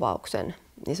solvauksen,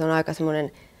 niin se on aika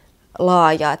semmoinen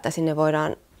laaja, että sinne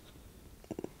voidaan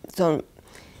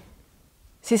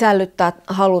sisällyttää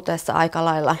halutessa aika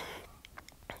lailla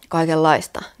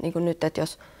kaikenlaista. Niin kuin nyt, että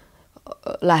jos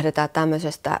lähdetään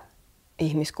tämmöisestä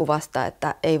ihmiskuvasta,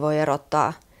 että ei voi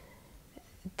erottaa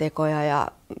tekoja ja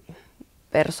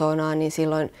persoonaa, niin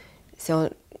silloin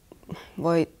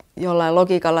voi jollain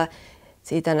logiikalla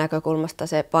siitä näkökulmasta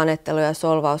se panettelu ja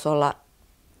solvaus olla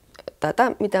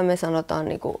tätä, mitä me sanotaan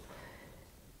niin kuin,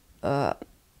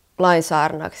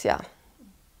 lainsaarnaksi,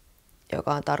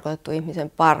 joka on tarkoitettu ihmisen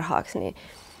parhaaksi, niin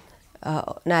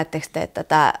näettekö te, että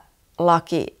tämä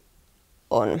laki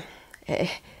on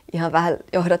ihan vähän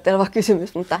johdatteleva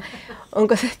kysymys, mutta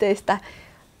onko se teistä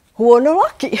huono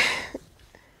laki?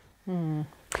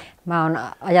 Mä oon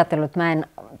ajatellut, että mä en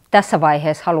tässä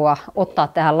vaiheessa halua ottaa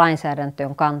tähän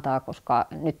lainsäädäntöön kantaa, koska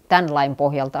nyt tämän lain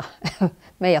pohjalta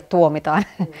meidät tuomitaan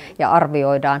ja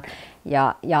arvioidaan.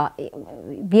 Ja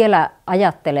vielä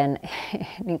ajattelen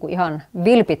niin kuin ihan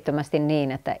vilpittömästi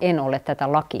niin, että en ole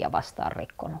tätä lakia vastaan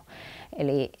rikkonut.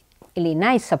 Eli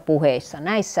näissä puheissa,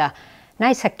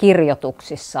 näissä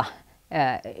kirjoituksissa,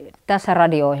 tässä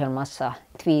radio-ohjelmassa,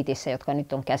 twiitissä, jotka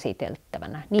nyt on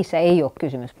käsiteltävänä, niissä ei ole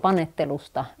kysymys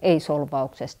panettelusta, ei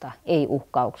solvauksesta, ei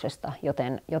uhkauksesta,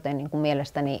 joten niin kuin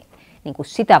mielestäni niin kuin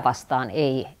sitä vastaan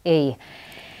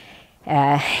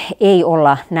ei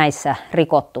olla näissä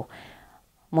rikottu.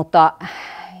 Mutta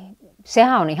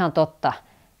sehän on ihan totta,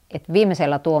 että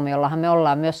viimeisellä tuomiollahan me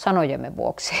ollaan myös sanojemme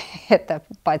vuoksi, että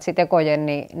paitsi tekojen,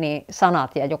 niin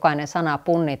sanat ja jokainen sana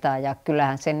punnitaan ja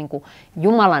kyllähän se niin kuin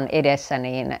Jumalan edessä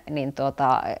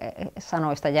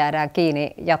sanoista jäädään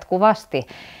kiinni jatkuvasti.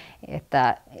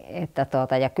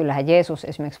 Ja kyllähän Jeesus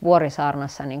esimerkiksi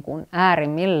Vuorisaarnassa niin kuin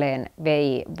äärimmilleen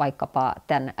vei vaikkapa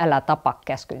tämän älä tapa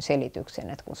 -käskyn selityksen,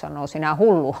 että kun sanoo sinä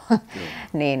hullu,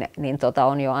 niin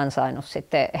on jo ansainnut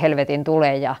sitten helvetin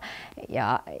tuleen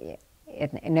ja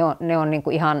ne on niin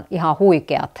kuin ihan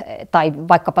huikeat, tai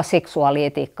vaikkapa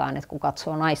seksuaalietiikkaan, että kun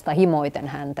katsoo naista himoiten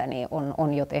häntä, niin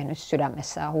on jo tehnyt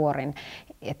sydämessään huorin,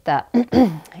 että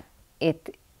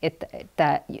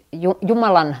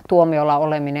Jumalan tuomiolla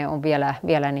oleminen on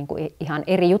vielä niin kuin ihan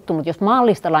eri juttu, mutta jos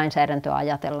maallista lainsäädäntöä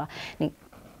ajatellaan, niin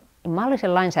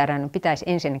maallisen lainsäädännön pitäisi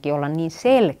ensinnäkin olla niin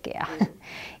selkeä,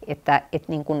 että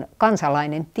niin kuin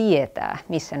kansalainen tietää,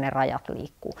 missä ne rajat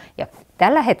liikkuu. Ja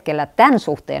tällä hetkellä tämän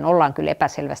suhteen ollaan kyllä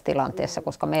epäselvässä tilanteessa,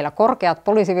 koska meillä korkeat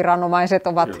poliisiviranomaiset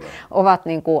ovat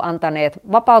niin kuin antaneet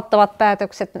vapauttavat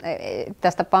päätökset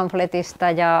tästä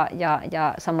pamfletista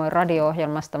ja samoin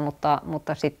radio-ohjelmasta,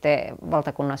 mutta sitten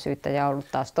valtakunnan syyttäjä on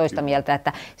ollut taas toista mieltä.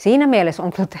 Että siinä mielessä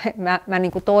on kyllä, mä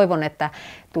niin kuin toivon, että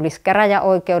tulisi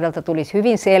käräjäoikeudelta tulisi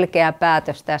hyvin selkeä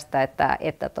päätös tästä, että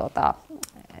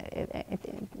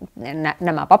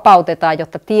nämä vapautetaan,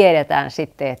 jotta tiedetään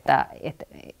sitten, että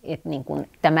niin kuin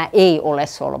tämä ei ole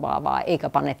solvaavaa eikä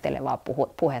panettelevaa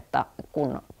puhetta,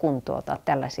 kun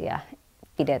tällaisia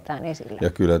pidetään esillä. Ja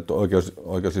kyllä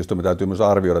oikeusistuimen täytyy myös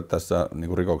arvioida tässä niin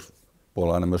kuin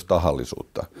rikokspuolella aina myös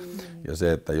tahallisuutta. Ja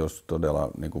se, että jos todella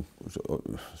niin kuin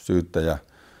syyttäjä,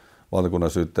 valtakunnan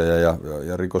syyttäjä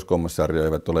ja rikoskommissaario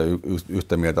eivät ole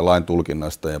yhtä mieltä lain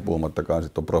tulkinnasta ja puhumattakaan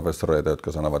sitten on professoreita,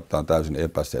 jotka sanovat, että tämä on täysin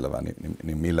epäselvää,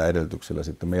 niin millä edellytyksellä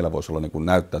sitten meillä voisi olla niin kuin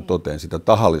näyttää toteen sitä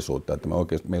tahallisuutta, että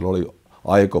meillä oli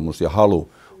aikomus ja halu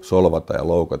solvata ja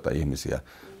loukata ihmisiä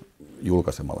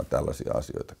julkaisemalla tällaisia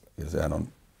asioita. Ja sehän on,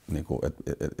 niin kuin,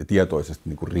 että tietoisesti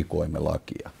niin kuin rikoimme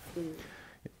lakia.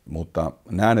 Mutta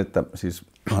näen, että siis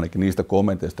ainakin niistä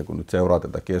kommenteista, kun nyt seuraa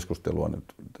tätä keskustelua nyt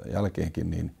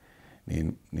jälkeenkin,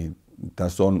 niin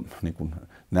tässä on, niin kun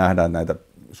nähdään näitä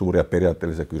suuria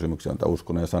periaatteellisia kysymyksiä, on tämä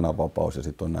uskonnon ja sananvapaus ja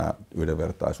sitten on nämä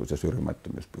yhdenvertaisuus- ja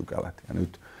syrjimättömyyspykälät. Ja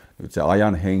nyt se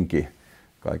ajan henki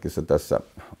kaikissa tässä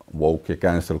woke- ja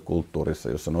cancel-kulttuurissa,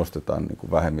 jossa nostetaan niin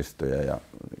kuin vähemmistöjä,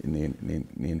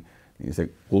 niin se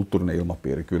kulttuurinen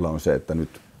ilmapiiri kyllä on se, että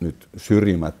nyt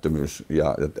syrjimättömyys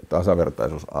ja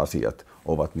tasavertaisuusasiat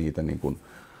ovat niitä niin kuin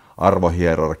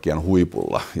arvohierarkian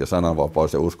huipulla ja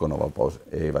sananvapaus ja uskonnonvapaus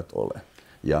eivät ole.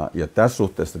 Ja tässä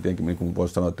suhteessa tietenkin niin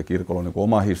voisi sanoa, että kirkolla on niin kuin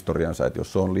oma historiansa, että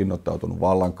jos se on linnoittautunut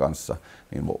vallan kanssa,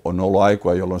 niin on ollut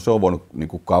aikoja, jolloin se on voinut niin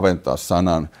kuin kaventaa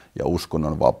sanan ja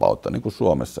uskonnon vapautta, niin kuin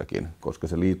Suomessakin, koska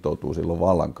se liittoutuu silloin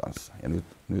vallan kanssa. Ja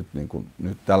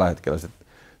nyt tällä hetkellä se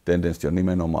tendenssi on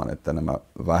nimenomaan, että nämä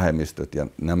vähemmistöt ja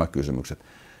nämä kysymykset,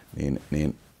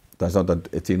 tai sanotaan,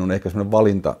 että siinä on ehkä sellainen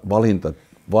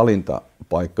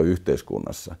valintapaikka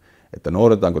yhteiskunnassa, että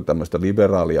noudataanko tämmöistä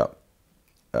liberaalia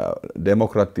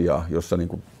demokratiaa, jossa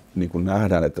niin kuin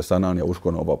nähdään, että sanan ja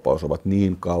uskonnonvapaus ovat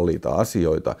niin kalliita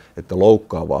asioita, että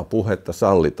loukkaavaa puhetta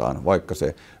sallitaan, vaikka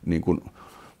se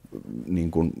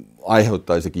niin kuin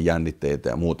aiheuttaisikin jännitteitä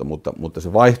ja muuta, mutta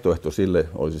se vaihtoehto sille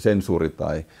olisi sensuuri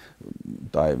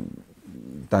tai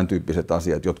tämän tyyppiset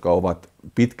asiat, jotka ovat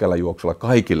pitkällä juoksulla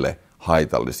kaikille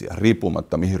haitallisia,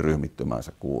 riippumatta mihin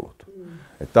ryhmittymäänsä kuulut.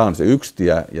 Tämä on se yksi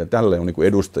tie, ja tälle on niin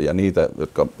edustajia niitä,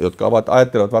 jotka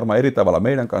ajattelevat varmaan eri tavalla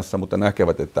meidän kanssa, mutta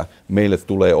näkevät, että meille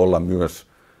tulee olla myös,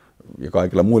 ja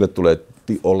kaikilla muille tulee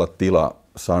olla tila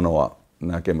sanoa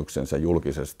näkemyksensä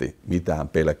julkisesti mitään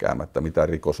pelkäämättä, mitään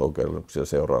rikosoikeudellisia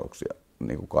seurauksia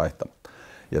niin kuin kaihtamatta.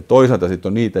 Ja toisaalta sitten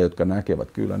on niitä, jotka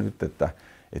näkevät kyllä nyt, että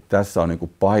tässä on niin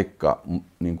kuin paikka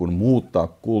niin kuin muuttaa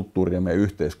kulttuuria meidän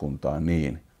yhteiskuntaa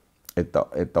niin,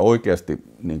 että oikeasti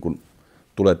niin kuin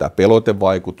tulee tämä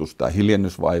pelotevaikutus, tämä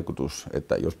hiljennysvaikutus,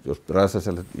 että jos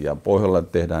Räsäselle ja Pohjolalle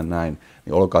tehdään näin,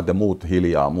 niin olkaa te muut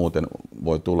hiljaa, muuten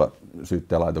voi tulla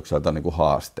syyttäjälaitokselta niin kuin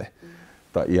haaste.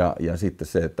 Ja sitten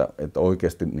se, että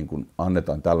oikeasti niin kuin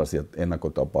annetaan tällaisia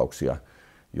ennakkotapauksia,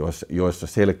 joissa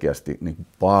selkeästi niin kuin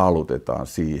paalutetaan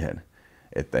siihen,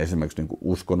 että esimerkiksi niin kuin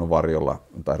uskonnon varjolla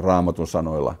tai Raamatun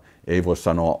sanoilla ei voi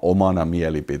sanoa omana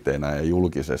mielipiteenä ja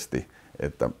julkisesti,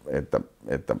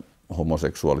 että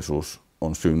homoseksuaalisuus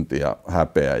on synti ja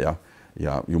häpeä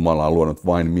ja Jumala on luonut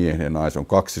vain miehen ja naisen, on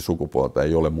 2 sukupuolta,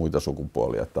 ei ole muita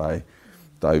sukupuolia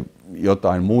tai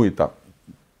jotain muita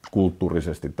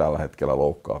kulttuurisesti tällä hetkellä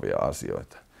loukkaavia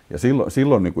asioita. Ja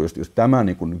silloin niin kuin jos tämä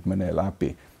niin kuin nyt menee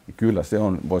läpi, niin kyllä se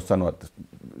on, voisi sanoa, että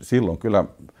silloin kyllä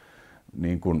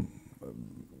niin kuin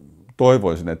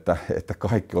toivoisin, että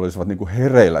kaikki olisivat niin kuin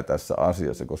hereillä tässä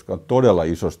asiassa, koska on todella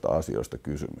isosta asioista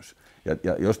kysymys.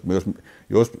 Ja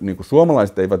jos niin kuin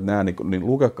suomalaiset eivät näe, niin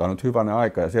lukekaa nyt hyvänä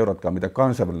aikaa ja seuratkaa, mitä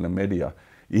kansainvälinen media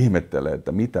ihmettelee,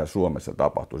 että mitä Suomessa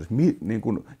tapahtuu. Siis niin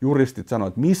kuin juristit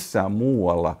sanoivat, että missään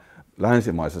muualla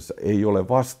länsimaisessa ei ole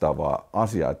vastaavaa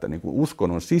asiaa, että niin kuin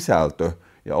uskonnon sisältö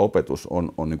ja opetus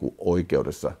on niin kuin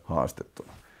oikeudessa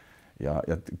haastettuna.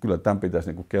 Ja kyllä tämän pitäisi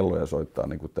niin kuin kelloja soittaa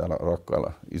niin kuin täällä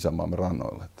rakkailla isänmaamme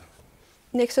rannoilla.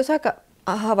 Eikö se olisi aika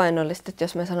havainnollista, että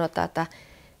jos me sanotaan,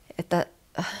 että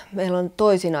meillä on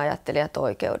toisin ajattelijat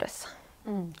oikeudessa,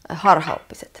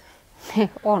 harhaoppiset?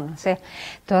 On se.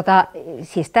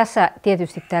 Siis tässä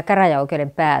tietysti tämä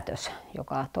käräjäoikeuden päätös,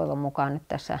 joka toivon mukaan nyt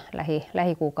tässä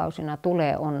lähikuukausina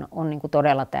tulee, on niin kuin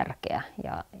todella tärkeä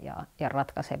ja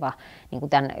ratkaiseva niin kuin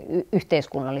tämän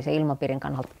yhteiskunnallisen ilmapiirin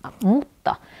kannalta.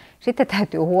 Mutta sitten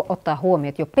täytyy ottaa huomioon,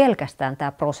 että jo pelkästään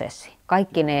tämä prosessi,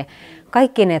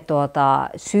 kaikki ne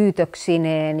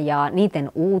syytöksineen ja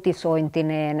niiden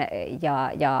uutisointineen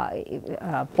ja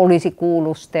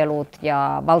poliisikuulustelut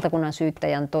ja valtakunnan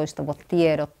syyttäjän toistuvat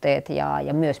tiedotteet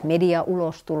ja myös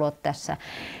mediaulostulot tässä,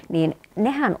 niin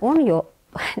nehän on jo,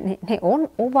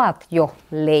 ovat jo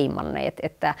leimanneet,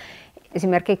 että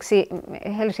esimerkiksi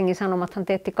Helsingin Sanomathan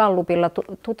teetti Gallupilla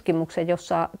tutkimuksen,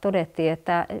 jossa todettiin,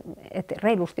 että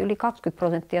reilusti yli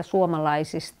 20%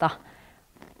 suomalaisista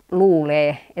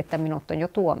luulee, että minut on jo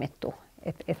tuomittu,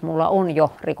 että mulla on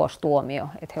jo rikostuomio,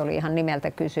 että he oli ihan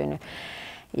nimeltä kysynyt.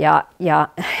 Ja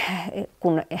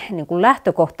kun niin kuin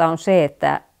lähtökohta on se,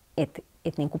 että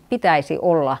niin kuin pitäisi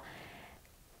olla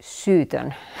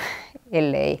syytön,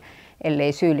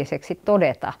 ellei syylliseksi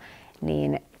todeta,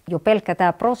 niin jo pelkkä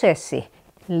tämä prosessi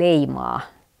leimaa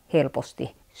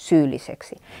helposti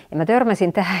syylliseksi. Ja mä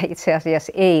törmäsin tähän itse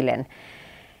asiassa eilen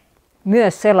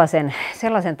myös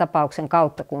sellaisen tapauksen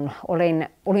kautta, kun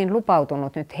olin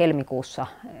lupautunut nyt helmikuussa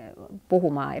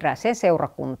puhumaan erääseen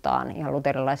seurakuntaan, ihan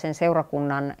luterilaisen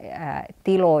seurakunnan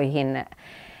tiloihin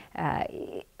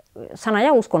sana-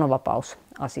 ja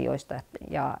uskonnonvapausasioista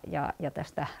ja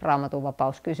tästä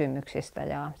raamatunvapauskysymyksistä.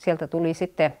 Ja sieltä tuli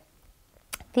sitten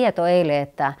tieto eilen,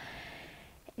 että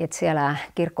siellä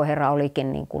kirkkoherra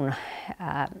olikin niin kuin,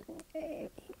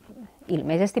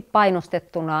 ilmeisesti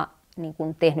painostettuna niin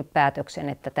kuin tehnyt päätöksen,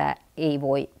 että tämä ei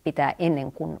voi pitää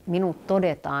ennen kuin minut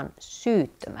todetaan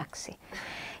syyttömäksi.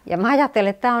 Ja mä ajattelen,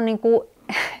 että tämä on niin kuin,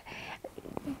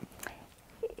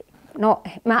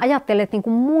 mä ajattelen, että niin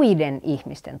kuin muiden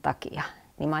ihmisten takia,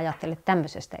 niin mä ajattelen, että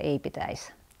tämmöisestä ei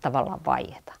pitäisi tavallaan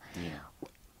vaieta.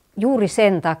 Juuri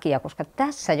sen takia, koska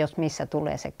tässä jos missä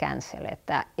tulee se cancel,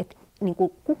 että niin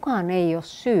kuin kukaan ei ole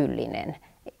syyllinen.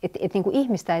 Että niin kuin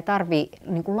ihmistä ei tarvitse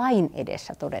niin kuin lain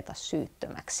edessä todeta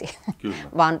syyttömäksi,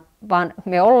 vaan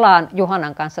me ollaan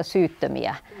Juhanan kanssa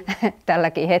syyttömiä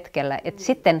tälläkin hetkellä. Että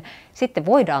sitten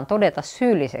voidaan todeta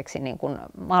syylliseksi niin kuin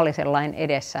maallisen lain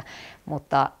edessä,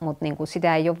 mutta niin kuin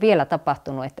sitä ei ole vielä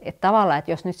tapahtunut. Että tavallaan,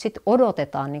 että jos nyt sitten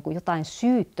odotetaan niin kuin jotain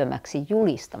syyttömäksi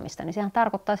julistamista, niin sehän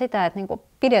tarkoittaa sitä, että niin kuin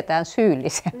pidetään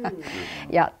syyllisenä.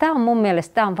 Ja tämä on mun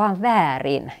mielestä tämä on vaan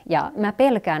väärin. Ja mä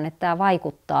pelkään, että tämä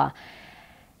vaikuttaa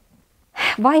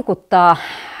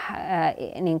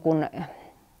niin kuin,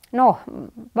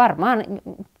 varmaan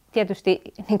tietysti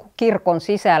niin kuin kirkon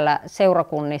sisällä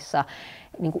seurakunnissa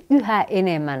niin kuin yhä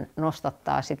enemmän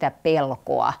nostattaa sitä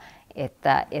pelkoa,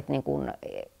 että niin kuin,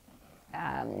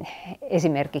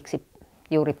 esimerkiksi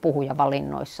juuri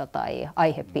puhujavalinnoissa tai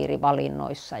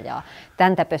aihepiirivalinnoissa ja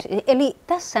tämän täpöisiä. Eli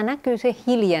tässä näkyy se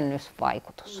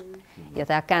hiljennysvaikutus ja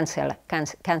tämä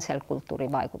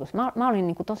cancel-kulttuurivaikutus. Mä olin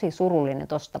niin kuin tosi surullinen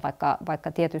tuosta,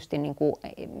 vaikka tietysti niin kuin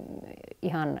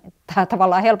ihan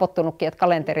tavallaan helpottunutkin, että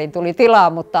kalenteriin tuli tilaa,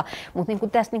 mutta niin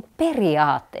kuin tästä niin kuin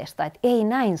periaatteesta, että ei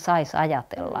näin saisi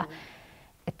ajatella.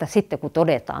 että sitten kun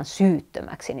todetaan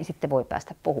syyttömäksi, niin sitten voi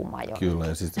päästä puhumaan jo. Kyllä,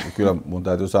 ja siis, kyllä mun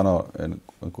täytyy sanoa, en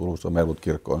kuulu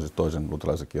Mellut-kirkkoon, siis toisen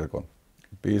luterilaisen kirkon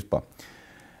piispa,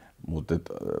 mutta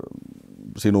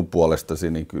sinun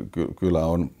puolestasi niin kyllä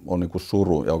on niin kuin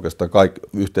suru, ja oikeastaan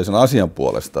yhteisen asian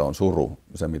puolesta on suru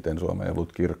se, miten Suomen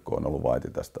Mellut-kirkko on ollut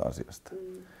vaiti tästä asiasta.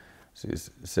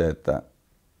 Siis se, että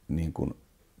niin kuin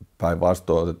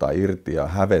päinvastoin otetaan irti ja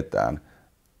hävetään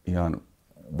ihan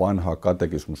vanhaa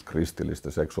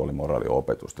katekismuskristillistä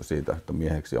seksuaalimoraaliopetusta siitä, että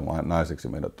mieheksi ja naiseksi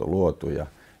meidät on luotu ja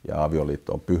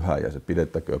avioliitto on pyhä ja se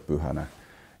pidettäköön pyhänä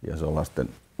ja se on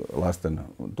lasten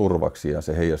turvaksi ja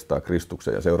se heijastaa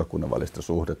Kristuksen ja seurakunnan välistä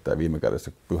suhdetta ja viime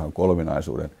kädessä pyhän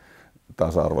kolminaisuuden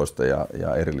tasa-arvoista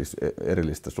ja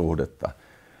erillistä suhdetta.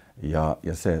 Ja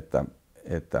se,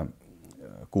 että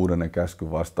 6.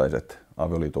 käskyn vastaiset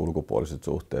avioliiton ulkopuoliset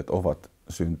suhteet ovat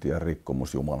synti ja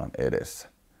rikkomus Jumalan edessä.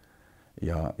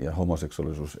 Ja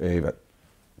homoseksuaalisuus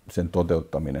sen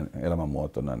toteuttaminen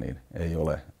elämänmuotona niin ei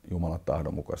ole Jumalan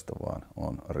tahdon mukaista, vaan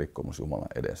on rikkomus Jumalan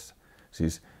edessä.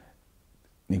 Siis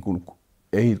niin kuin,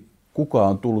 ei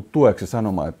kukaan tullut tueksi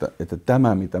sanomaan, että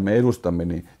tämä mitä me edustamme,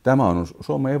 niin tämä on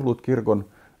Suomen Mellut-kirkon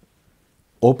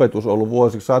opetus ollut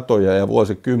vuosisatoja ja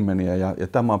vuosikymmeniä ja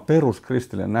tämä on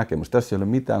peruskristillinen näkemys. Tässä ei ole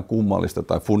mitään kummallista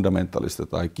tai fundamentalista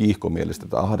tai kiihkomielistä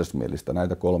tai ahdasmielistä,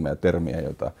 näitä kolmea termiä,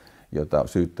 jota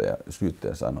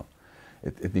syyttäjä sanoo.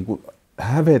 Niin kuin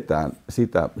hävetään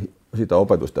sitä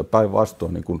opetusta ja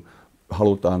päinvastoin niin kuin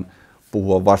halutaan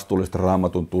puhua vastuullisesta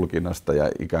Raamatun tulkinnasta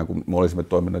ja ikään kuin me olisimme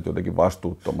toimineet jotenkin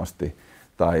vastuuttomasti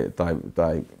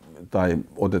tai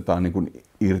otetaan niin kuin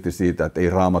irti siitä, että ei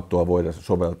Raamattua voida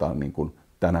soveltaa niin kuin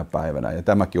tänä päivänä. Ja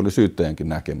tämäkin oli syyttäjänkin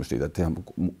näkemys siitä, että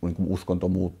niin kuin uskonto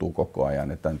muuttuu koko ajan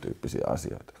ja tämän tyyppisiä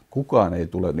asioita. Kukaan ei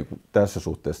tule niin kuin tässä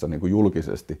suhteessa niin kuin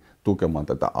julkisesti tukemaan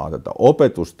tätä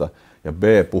opetusta ja B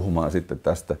puhumaan sitten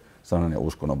tästä sanan ja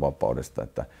uskonnon vapaudesta,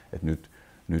 että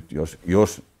nyt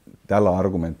jos tällä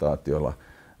argumentaatiolla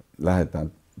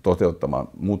lähdetään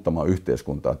muuttamaan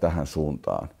yhteiskuntaa tähän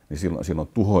suuntaan, niin silloin on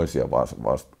tuhoisia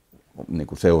niin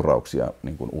kuin seurauksia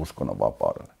niin kuin uskonnon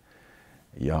vapaudelle.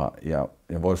 Ja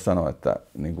voisi sanoa, että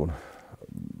niin kuin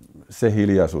se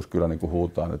hiljaisuus kyllä niin kuin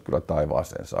huutaa nyt kyllä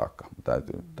taivaaseen saakka,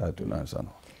 täytyy näin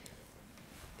sanoa.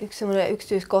 Yksi sellainen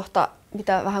yksityiskohta,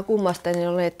 mitä vähän kummastelin,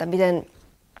 oli, että miten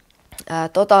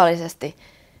totaalisesti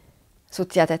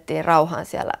sut jätettiin rauhaan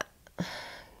siellä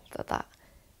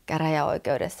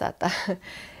käräjäoikeudessa, että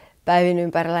Päivin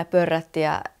ympärillä pörrättiin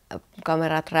ja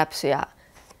kamerat räpsy ja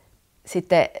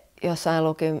sitten jossain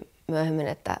luki myöhemmin,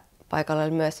 että paikalla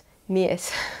oli myös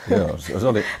mies. Joo, se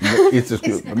oli itse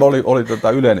asiassa, oli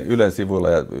Ylen sivuilla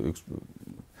ja yksi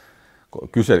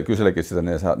kyselikin sitä,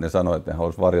 niin ne sanoi, että ne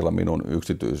haluaisivat varjella minun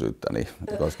yksityisyyttäni.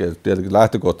 Koska tietenkin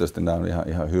lähtökohtaisesti nämä on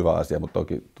ihan hyvä asia, mutta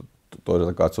toki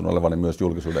toisaalta katson olevani myös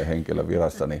julkisuuden henkilö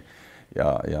virassani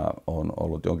ja on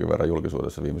ollut jonkin verran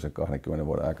julkisuudessa viimeisen 20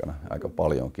 vuoden aikana aika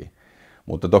paljonkin.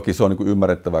 Mutta toki se on niin kuin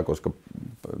ymmärrettävää, koska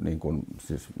niin kuin,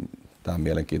 siis, tämä on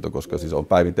mielenkiintoista, koska siis on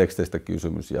Päivin teksteistä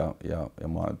kysymys ja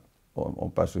mä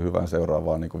on päässyt hyvään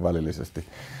seuraavaan niin kuin välillisesti.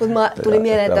 Mutta tuli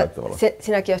mieleen, että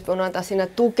sinäkin olisit voinut antaa siinä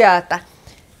tukea, että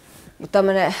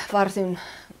tämmöinen varsin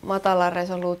matala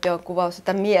resoluution kuvaus,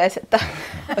 että mies, että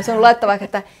olisi ollut laittaa vaikka,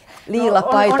 että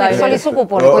liilapaitainen. Se oli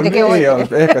sukupuoli kuitenkin niin,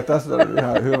 oikein. Ehkä tässä on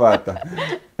ihan hyvä, että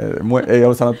ei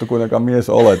ole sanottu kuitenkaan mies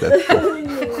oletettu.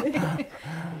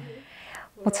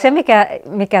 Mutta se,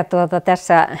 mikä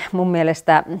tässä mun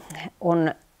mielestä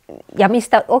on, ja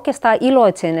mistä oikeastaan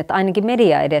iloitsen, että ainakin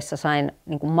media edessä sain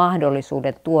niin kuin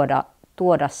mahdollisuuden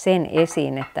tuoda sen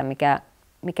esiin, että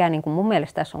mikä niin kuin mun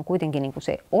mielestä tässä on kuitenkin niin kuin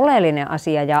se oleellinen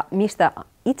asia, ja mistä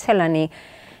itselläni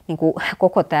niin kuin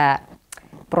koko tämä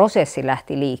prosessi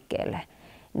lähti liikkeelle,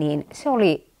 niin se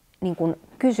oli niin kuin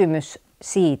kysymys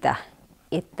siitä,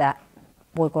 että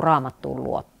voiko Raamattuun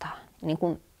luottaa. Niin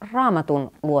kuin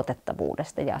Raamatun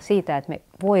luotettavuudesta ja siitä, että me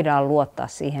voidaan luottaa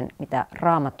siihen, mitä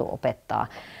Raamattu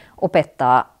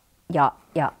opettaa.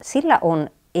 Ja sillä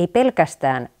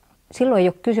silloin ei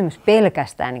ole kysymys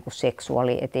pelkästään niin kuin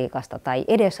seksuaalietiikasta tai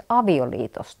edes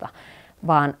avioliitosta,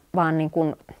 vaan niin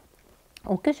kuin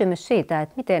on kysymys siitä,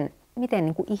 että miten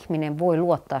niin kuin ihminen voi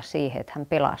luottaa siihen, että hän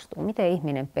pelastuu, miten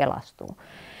ihminen pelastuu.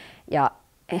 Ja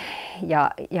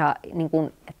niin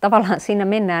kuin, tavallaan siinä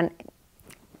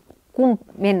kun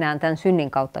mennään tämän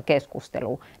synnin kautta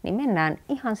keskusteluun, niin mennään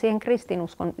ihan siihen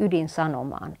kristinuskon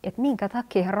ydinsanomaan, että minkä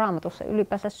takia Raamatussa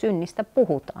ylipäänsä synnistä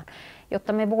puhutaan,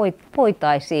 jotta me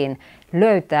voitaisiin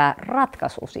löytää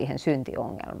ratkaisu siihen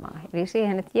syntiongelmaan. Eli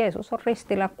siihen, että Jeesus on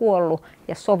ristillä kuollut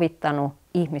ja sovittanut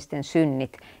ihmisten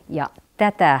synnit, ja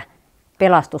tätä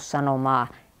pelastussanomaa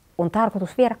on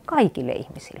tarkoitus viedä kaikille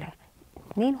ihmisille.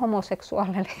 niin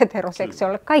homoseksuaaleille,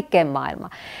 heteroseksuaaleille, kaikkeen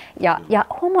maailmaan. Ja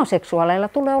homoseksuaaleilla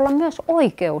tulee olla myös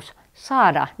oikeus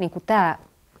saada niin kuin tämä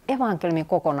evankeliumin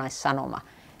kokonaissanoma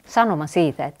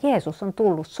siitä, että Jeesus on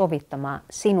tullut sovittamaan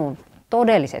sinun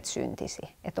todelliset syntisi.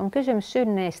 Että on kysymys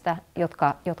synneistä,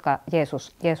 jotka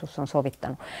Jeesus on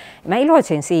sovittanut. Mä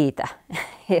iloitsin siitä,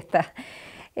 että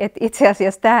itse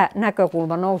asiassa tämä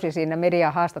näkökulma nousi siinä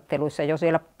median haastatteluissa jo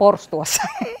siellä porstuassa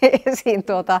esiin,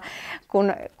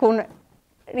 kun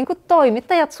niin kuin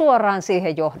toimittajat suoraan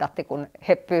siihen johdatti, kun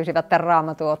he pyysivät tämän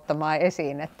Raamatun ottamaan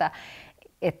esiin,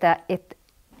 että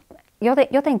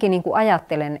jotenkin niin kuin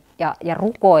ajattelen ja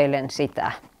rukoilen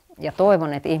sitä, ja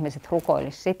toivon, että ihmiset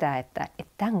rukoilisivat sitä, että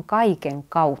tämän kaiken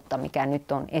kautta, mikä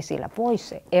nyt on esillä, voisi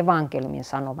se evankeliumin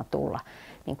sanoma tulla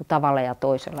niin kuin tavalla ja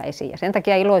toisella esiin. Ja sen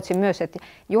takia iloitsin myös, että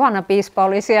Juhana piispa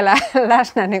oli siellä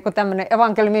läsnä niin kuin tämmöinen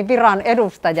evankeliumin viran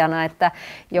edustajana, että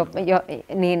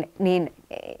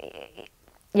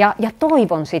ja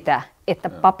toivon sitä, että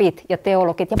papit ja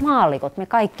teologit ja maallikot, me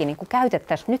kaikki niin kuin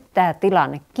käytettäisiin nyt tämä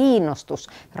tilanne, kiinnostus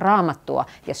Raamattua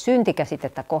ja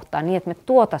syntikäsitettä kohtaan niin, että me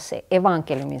tuotaisiin se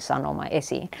evankeliumin sanoma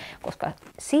esiin, koska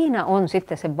siinä on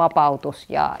sitten se vapautus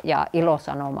ja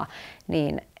ilosanoma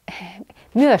niin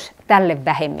myös tälle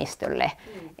vähemmistölle,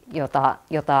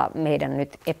 jota meidän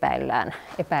nyt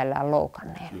epäillään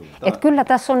loukanneen. Et kyllä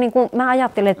tässä on, niin kuin, mä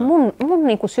ajattelen, että mun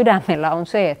niin kuin sydämellä on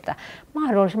se, että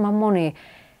mahdollisimman moni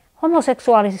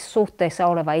homoseksuaalisissa suhteissa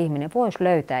oleva ihminen voisi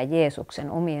löytää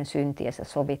Jeesuksen omien syntiensä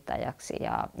sovittajaksi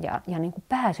ja niin kuin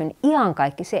pääsyn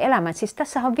iankaikkiseen elämään. Siis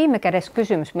tässä on viime kädessä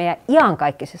kysymys meidän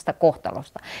iankaikkisesta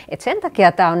kohtalosta. Et sen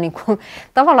takia tämä on niin kuin,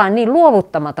 tavallaan niin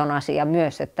luovuttamaton asia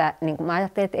myös, että niin kuin mä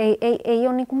ajattelen, että ei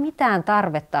ole niin kuin mitään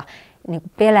tarvetta niin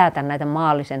kuin pelätä näitä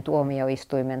maallisen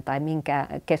tuomioistuimen tai minkään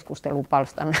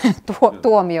keskustelupalstan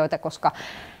tuomioita, koska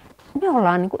me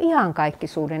ollaan niin kuin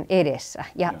iankaikkisuuden edessä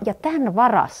ja tämän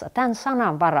varassa, tämän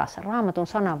sanan varassa, Raamatun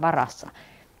sanan varassa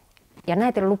ja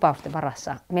näiden lupausten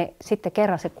varassa me sitten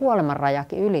kerran se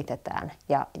kuolemanrajakin ylitetään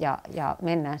ja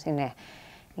mennään sinne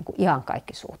niin kuin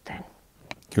iankaikkisuuteen.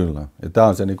 Kyllä. Ja tämä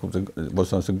on se, niin kuin, voisi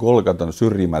sanoa se Golgatan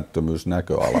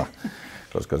syrjimättömyysnäköala,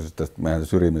 koska siis tästä meidän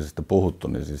syrjimisestä puhuttu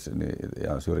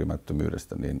ja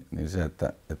syrjimättömyydestä, niin se,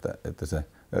 että se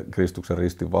Kristuksen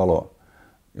ristin valo,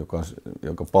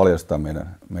 joka paljastaa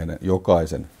meidän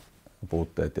jokaisen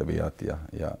puutteet ja viat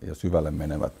ja syvälle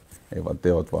menevät, ei vain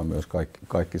teot, vaan myös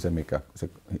kaikki se, mikä se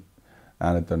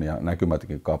äänetön ja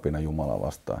näkymätönkin kapina Jumalaa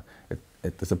vastaan,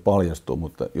 että se paljastuu,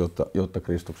 mutta jotta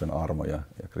Kristuksen armo ja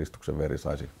Kristuksen veri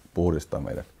saisi puhdistaa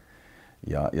meidät.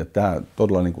 Ja tämä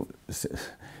todella, niin kuin,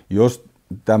 jos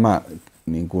tämä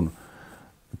niin kuin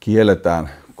kielletään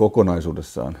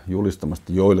kokonaisuudessaan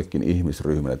julistamasta joillekin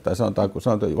ihmisryhmille, tai sanotaan,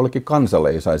 että jollekin kansalle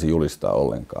ei saisi julistaa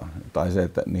ollenkaan, tai se,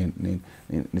 että niin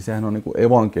sehän on niin kuin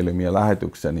evankeliumin ja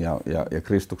lähetyksen ja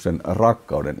Kristuksen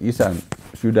rakkauden. Isän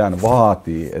sydän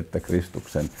vaatii, että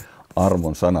Kristuksen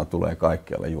armon sana tulee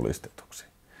kaikkialle julistetuksi.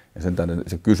 Ja sen tähden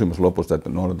se kysymys lopussa, että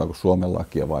noudataanko Suomen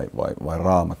lakia vai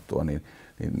Raamattua, niin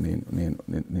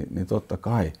totta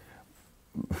kai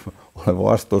olen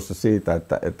vastuussa siitä,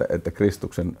 että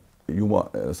Kristuksen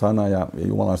sana ja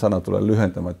Jumalan sana tulee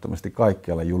lyhentämättömästi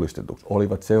kaikkialle julistetuksi,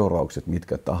 olivat seuraukset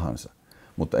mitkä tahansa.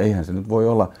 Mutta eihän se nyt voi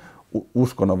olla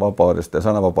uskonnonvapaudesta ja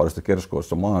sananvapaudesta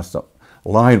kerskoissa maassa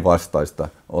lainvastaista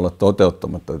olla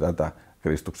toteuttamatta tätä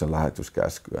Kristuksen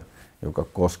lähetyskäskyä, joka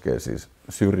koskee siis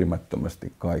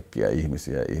syrjimättömästi kaikkia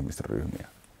ihmisiä ja ihmisryhmiä.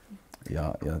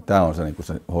 Ja tämä on se, niin kuin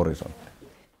se horisontti.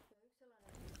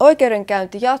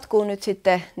 Oikeudenkäynti jatkuu nyt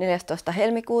sitten 14.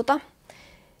 helmikuuta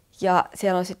ja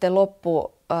siellä on sitten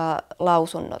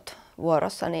loppulausunnot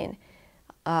vuorossa, niin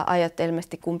aiotte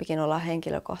ilmeisesti kumpikin olla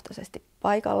henkilökohtaisesti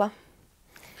paikalla.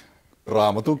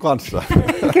 Raamatun kanssa.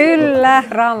 Kyllä,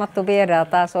 Raamattu viedään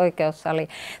taas oikeussaliin.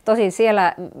 Tosin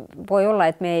siellä voi olla,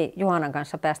 että me ei Juhanan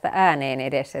kanssa päästä ääneen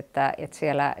edes, että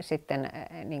siellä sitten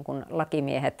niin kuin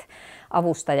lakimiehet,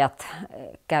 avustajat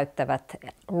käyttävät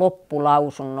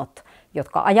loppulausunnot,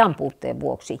 jotka ajanpuutteen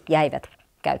vuoksi jäivät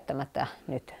käyttämättä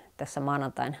nyt tässä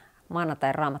maanantain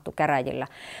Raamattukäräjillä.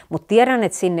 Mutta tiedän,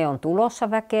 että sinne on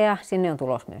tulossa väkeä, sinne on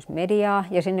tulossa myös mediaa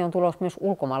ja sinne on tulossa myös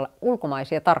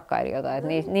ulkomaisia tarkkailijoita. Et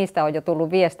niistä on jo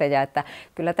tullut viestejä, että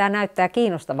kyllä tämä näyttää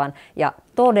kiinnostavan ja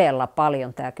todella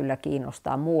paljon tämä kyllä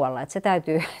kiinnostaa muualla. Et se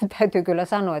täytyy kyllä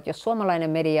sanoa, että jos suomalainen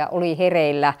media oli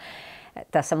hereillä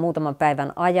tässä muutaman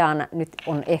päivän ajan. Nyt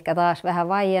on ehkä taas vähän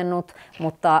vaiennut,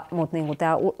 mutta niin kuin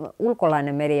tämä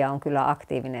ulkolainen media on kyllä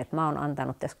aktiivinen. Että mä oon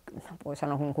antanut tässä, voi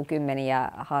sanoa, niin kuin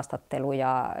kymmeniä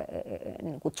haastatteluja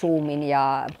niin kuin Zoomin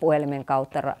ja puhelimen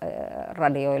kautta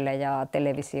radioille ja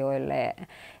televisioille,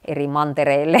 eri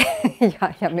mantereille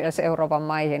ja myös Euroopan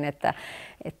maihin, että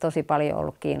tosi paljon on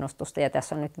ollut kiinnostusta ja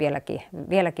tässä on nyt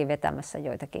vieläkin vetämässä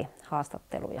joitakin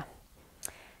haastatteluja.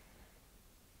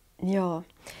 Joo.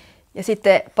 Ja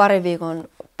sitten parin viikon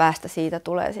päästä siitä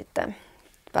tulee sitten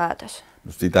päätös.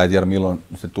 Sitä ei tiedä milloin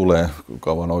se tulee,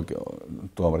 kauan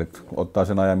tuomarit ottaa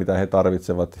sen ajan mitä he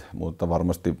tarvitsevat, mutta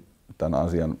varmasti tämän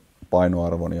asian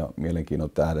painoarvon ja mielenkiinnon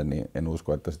tähden niin en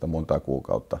usko, että sitä montaa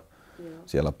kuukautta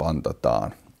siellä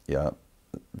pantataan. Ja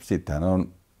sittenhän on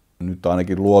nyt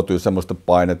ainakin luotu semmoista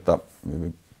painetta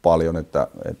hyvin paljon, että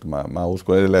mä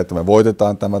uskon edelleen, että me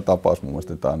voitetaan tämä tapaus. Mun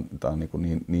mielestä tämä on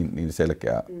niin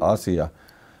selkeä asia,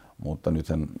 mutta nyt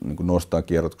sen niin nostaa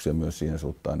kierrotuksia myös siihen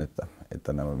suuntaan,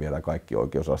 että nämä viedään kaikki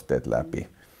oikeusasteet läpi.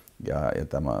 Ja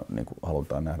tämä niin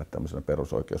halutaan nähdä tämmöisenä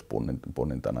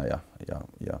perusoikeuspunnintana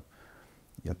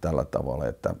ja tällä tavalla,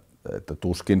 että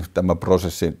tuskin tämä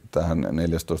prosessi tähän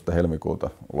 14. helmikuuta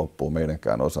loppuu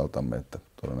meidänkään osaltamme, että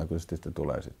todennäköisesti se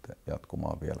tulee sitten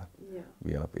jatkumaan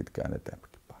vielä pitkään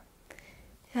eteenpäin.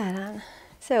 Jäädään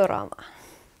seuraamaan.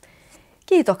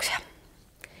 Kiitoksia.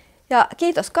 Ja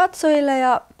kiitos katsojille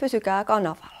ja pysykää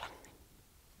kanavalla.